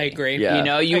scary. I agree.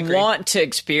 Yeah. You want to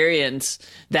experience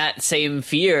that same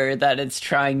fear that it's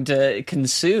trying to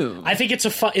consume. I think it's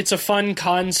a fun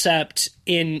concept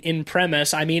in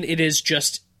premise. I mean, it is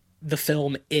just the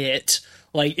film It.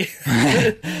 But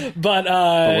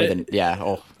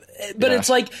it's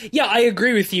like, yeah, I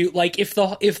agree with you. Like, if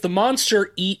the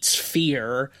monster eats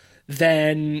fear,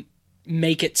 then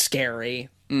make it scary.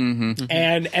 Mm-hmm.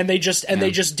 And they just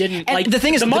didn't. And, like, the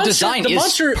thing is, the design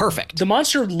is perfect. The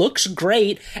monster looks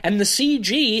great, and the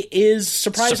CG is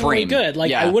surprisingly good.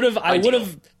 Like, I would have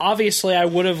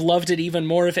loved it even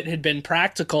more if it had been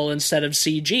practical instead of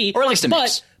CG, or at least a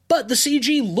mix. But the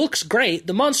CG looks great.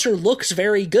 The monster looks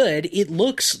very good. It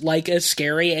looks like a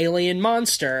scary alien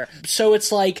monster. So it's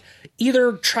like,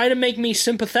 either try to make me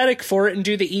sympathetic for it and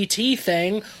do the E.T.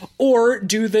 thing, or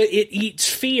do the it eats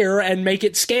fear and make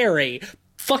it scary.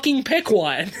 Fucking pick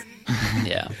one.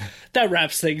 Yeah. That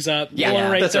wraps things up.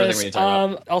 That's everything we need to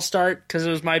talk about. I'll start because it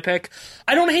was my pick.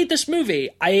 I don't hate this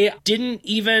movie. I didn't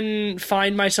even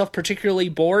find myself particularly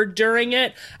bored during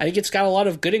it. I think it's got a lot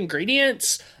of good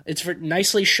ingredients. It's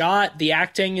nicely shot. The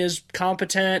acting is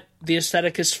competent. The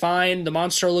aesthetic is fine. The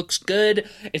monster looks good.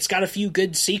 It's got a few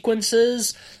good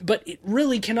sequences, but it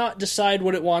really cannot decide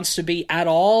what it wants to be at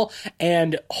all.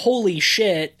 And holy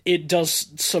shit, it does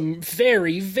some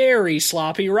very, very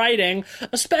sloppy writing,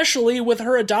 especially with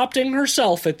her adopting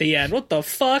herself at the end. What the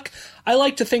fuck? I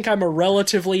like to think I'm a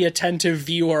relatively attentive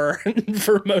viewer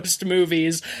for most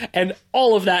movies, and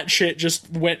all of that shit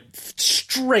just went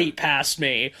straight past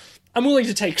me. I'm willing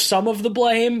to take some of the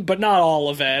blame, but not all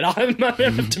of it. I'm going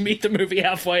to have to meet the movie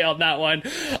halfway on that one.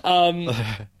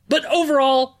 But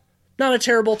overall, not a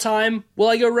terrible time. Will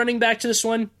I go running back to this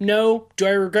one? No. Do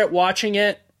I regret watching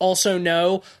it? Also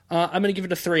no. I'm going to give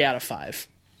it a 3 out of 5.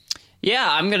 Yeah,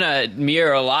 I'm going to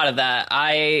mirror a lot of that.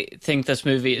 I think this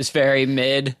movie is very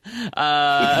mid.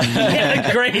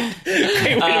 Yeah, great way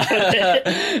to put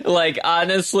it. Like,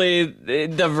 honestly,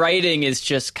 the writing is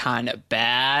just kind of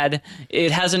bad.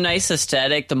 It has a nice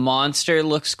aesthetic. The monster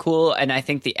looks cool, and I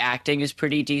think the acting is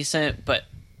pretty decent, but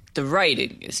the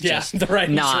writing is just the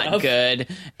writing's not rough. good.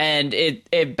 And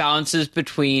it bounces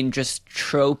between just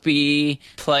tropey,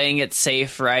 playing it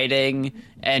safe writing,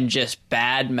 and just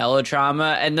bad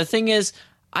melodrama. And the thing is,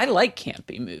 I like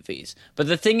campy movies, but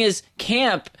the thing is,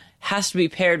 camp has to be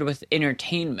paired with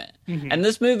entertainment. And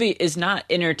this movie is not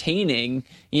entertaining.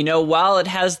 You know, while it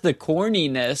has the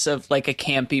corniness of like a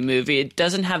campy movie, it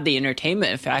doesn't have the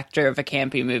entertainment factor of a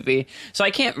campy movie. So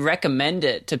I can't recommend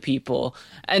it to people.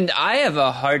 And I have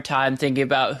a hard time thinking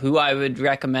about who I would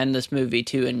recommend this movie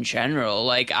to in general.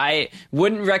 Like, I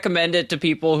wouldn't recommend it to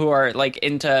people who are like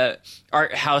into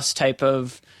art house type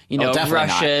of, you know, definitely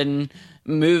not. Russian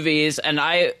movies, and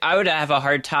I would have a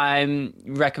hard time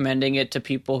recommending it to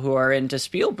people who are into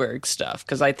Spielberg stuff,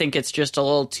 because I think it's just a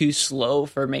little too slow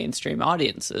for mainstream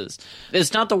audiences.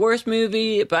 It's not the worst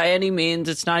movie by any means.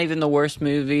 It's not even the worst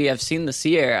movie I've seen this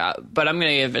year, but I'm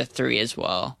going to give it a 3 as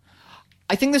well.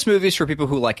 I think this movie is for people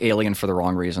who like Alien for the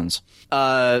wrong reasons,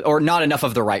 or not enough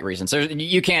of the right reasons.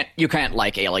 You can't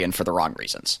like Alien for the wrong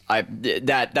reasons.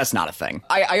 That's not a thing.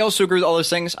 I also agree with all those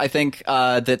things. I think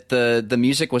that the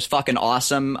music was fucking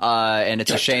awesome, and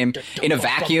it's a shame in a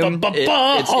vacuum.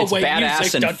 It's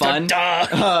badass and fun,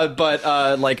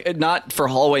 but like not for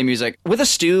hallway music. With a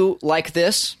stew like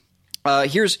this.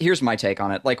 Here's my take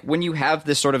on it. Like, when you have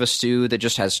this sort of a stew that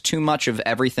just has too much of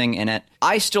everything in it,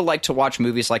 I still like to watch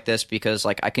movies like this because,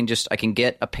 like, I can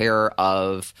get a pair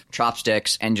of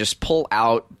chopsticks and just pull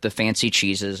out the fancy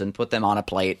cheeses and put them on a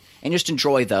plate and just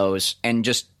enjoy those and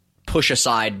just push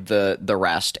aside the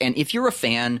rest. And if you're a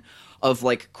fan of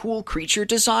like cool creature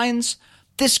designs,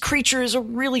 this creature is a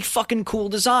really fucking cool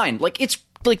design. Like, it's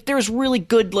like there's really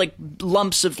good like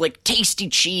lumps of like tasty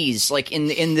cheese like in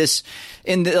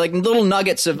the like little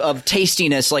nuggets of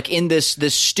tastiness like in this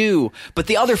stew, but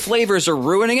the other flavors are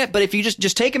ruining it. But if you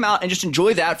just take them out and just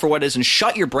enjoy that for what it is and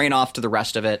shut your brain off to the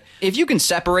rest of it, if you can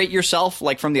separate yourself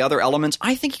like from the other elements,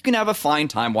 I think you can have a fine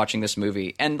time watching this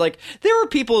movie. And like there are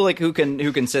people like who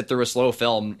can sit through a slow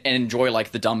film and enjoy like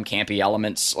the dumb campy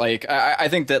elements. Like I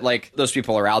think that like those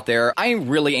people are out there. I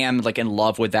really am like in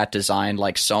love with that design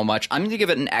like so much. I'm gonna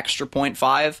give it an extra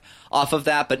 0.5 off of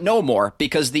that, but no more,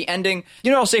 because the ending,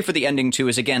 you know what I'll say for the ending too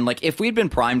is, again, like if we'd been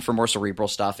primed for more cerebral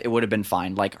stuff, it would have been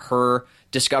fine. Like her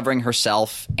discovering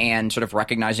herself and sort of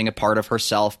recognizing a part of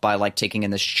herself by like taking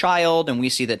in this child, and we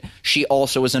see that she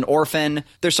also is an orphan.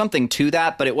 There's something to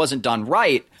that, but it wasn't done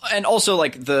right. And also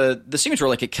like the sequence where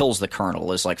like it kills the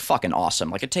colonel is like fucking awesome.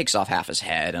 Like it takes off half his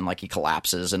head and like he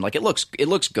collapses and like it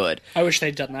looks good. I wish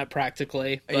they'd done that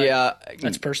practically. But yeah,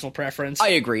 that's personal preference. I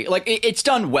agree. Like it's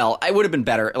done well. It would have been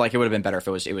better. Like it would have been better if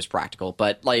it was practical.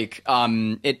 But like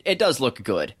it does look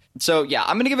good. So yeah,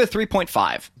 I'm gonna give it a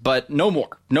 3.5, but no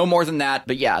more than that.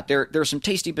 But yeah, there's some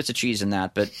tasty bits of cheese in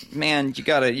that. But man, you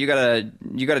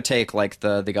gotta take like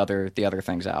the other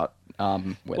things out.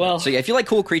 With it. So yeah, if you like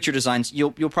cool creature designs,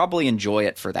 you'll probably enjoy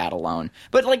it for that alone.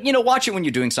 But like, you know, watch it when you're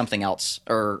doing something else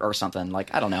or something.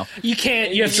 Like, I don't know. You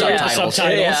can't. You have to read the subtitles.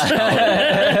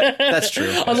 Yeah. That's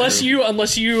true. Unless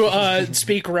you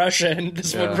speak Russian,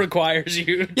 this one requires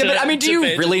you. Yeah, but I mean, do you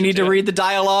really need to read the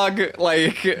dialogue?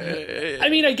 Like, I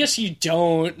mean, I guess you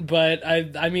don't. But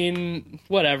I mean,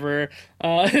 whatever.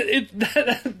 That'll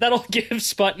give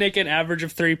Sputnik an average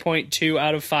of 3.2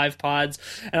 out of 5 pods.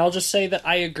 And I'll just say that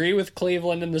I agree with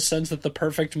Cleveland in the sense that the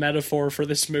perfect metaphor for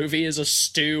this movie is a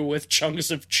stew with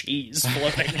chunks of cheese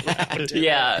floating around.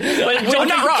 Yeah, but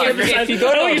not wrong. If you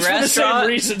go to a restaurant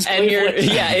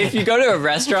if you go to a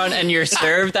restaurant and you're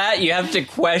served that, you have to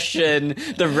question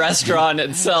the restaurant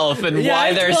itself and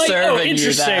why they're serving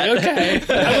you that.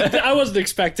 Okay, I wasn't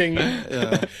expecting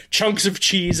chunks of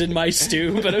cheese in my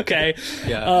stew, but okay.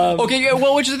 Yeah.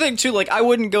 Well, which is the thing too. Like, I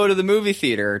wouldn't go to the movie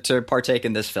theater to partake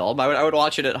in this film. I would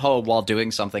watch it at home while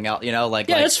doing something else. You know, like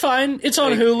it's fine. It's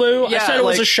on Hulu. I said it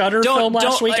was a Shudder film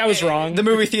last week. I was wrong. The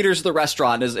movie theater's the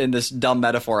restaurant is in this dumb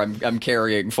metaphor I'm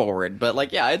carrying forward. But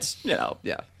like, yeah, it's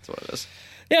that's what it is.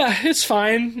 Yeah, it's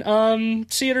fine.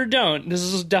 See it or don't. This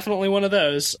is definitely one of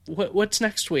those. What's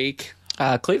next week?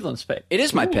 Cleveland's pick. It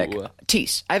is my pick.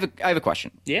 Tease, I have a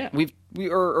question. Yeah.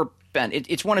 Ben,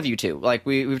 it's one of you two. Like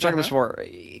we've talked about this before.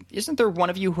 Isn't there one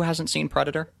of you who hasn't seen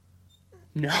Predator?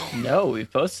 No,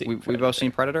 we've both seen. We've both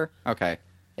seen Predator. Okay,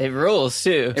 It rules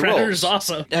too. Predator's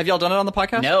awesome. Have y'all done it on the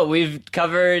podcast? No, we've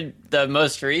covered the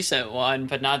most recent one,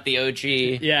 but not the OG.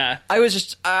 Yeah. I was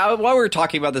just while we were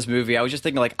talking about this movie, I was just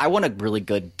thinking like I want a really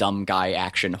good dumb guy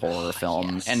action horror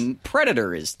film, and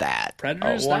Predator is that.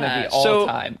 Predator's One of that. the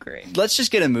all-time great. Let's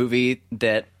just get a movie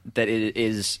that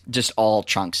is just all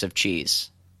chunks of cheese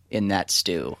in that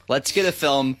stew. Let's get a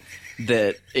film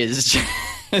that is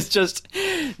it's just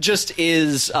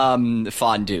is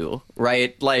fondue,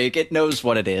 right? Like it knows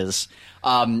what it is,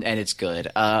 and it's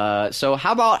good. So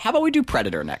how about we do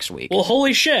Predator next week? Well,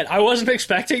 holy shit, I wasn't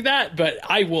expecting that, but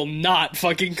I will not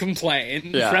fucking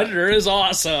complain. Yeah. Predator is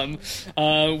awesome.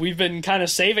 We've been kind of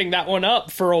saving that one up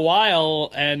for a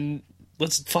while, and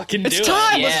let's fucking do It's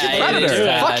time. it. Let's Yeah, do it Predator. is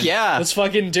time. Fuck yeah. Let's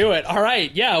fucking do it. All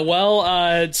right. Yeah.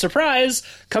 Well, surprise.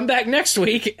 Come back next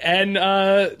week and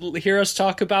hear us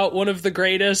talk about one of the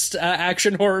greatest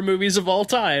action horror movies of all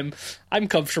time. I'm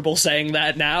comfortable saying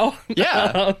that now.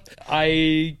 Yeah.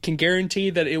 I can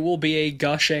guarantee that it will be a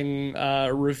gushing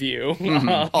review.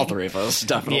 All three of us,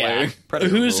 definitely. Yeah.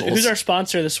 Predator rules. Who's our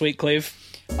sponsor this week, Cleve?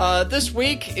 This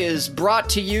week is brought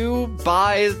to you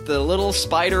by The Little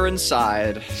Spider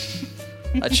Inside,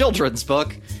 a children's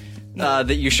book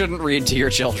that you shouldn't read to your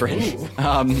children.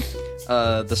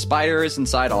 The spider is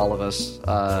inside all of us,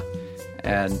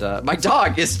 and my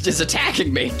dog is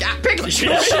attacking me. Ah, Piglet! She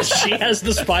has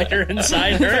the spider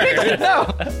inside her. No!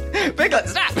 Piglet,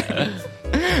 stop!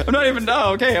 I'm not even,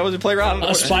 no, okay, I wasn't playing around.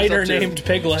 A spider named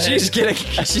Piglet. She's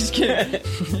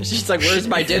like, where's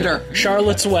my dinner?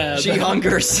 Charlotte's Web. She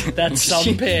hungers. That's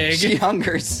some pig. She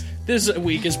hungers. This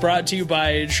week is brought to you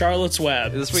by Charlotte's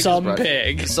Web. This week is Some brought-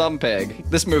 pig. Some pig.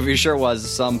 This movie sure was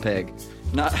some pig.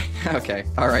 Not okay.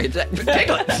 All right.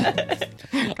 Piglet.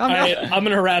 Calm All right, down. I'm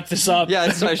gonna wrap this up. Yeah,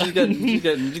 that's right. She's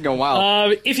going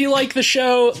wild. If you like the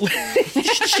show,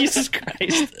 Jesus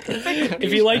Christ.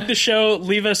 If you like the show,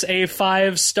 leave us a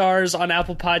 5 stars on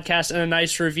Apple Podcasts and a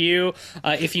nice review.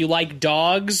 If you like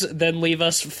dogs, then leave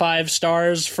us 5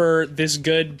 stars for this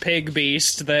good pig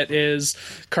beast that is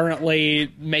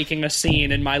currently making a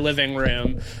scene in my living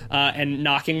room and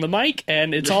knocking the mic,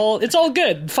 and it's all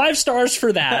good. 5 stars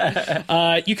for that.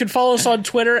 You can follow us on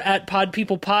Twitter at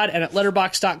PodPeoplePod and at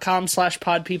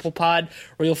letterboxd.com/PodPeoplePod,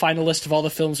 where you'll find a list of all the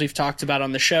films we've talked about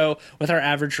on the show with our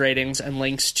average ratings and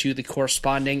links to the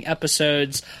corresponding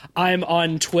episodes. I'm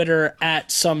on Twitter at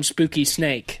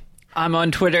SomeSpookySnake. I'm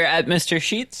on Twitter at Mr.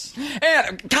 Sheets.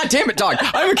 And god damn it, dog!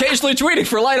 I'm occasionally tweeting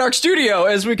for Light Arc Studio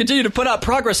as we continue to put out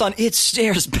progress on It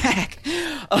Stares Back.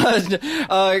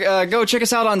 Go check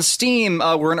us out on Steam.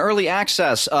 We're in early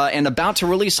access and about to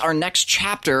release our next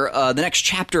chapter, the next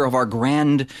chapter of our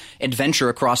grand adventure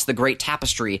across the Great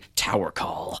Tapestry, Tower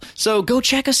Call. So go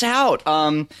check us out.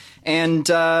 And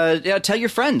tell your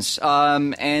friends.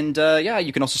 You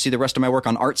can also see the rest of my work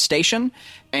on ArtStation.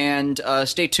 And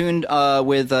stay tuned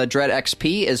with Dread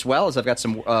XP as well, as I've got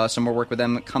some more work with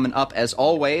them coming up as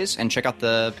always. And check out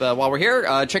while we're here,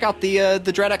 check out the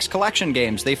Dread X collection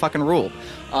games. They fucking rule.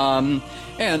 And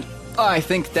I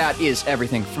think that is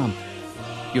everything from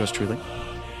yours truly.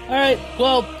 All right,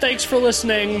 well, thanks for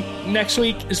listening. Next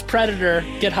week is Predator.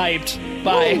 Get hyped.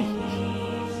 Bye. Woo.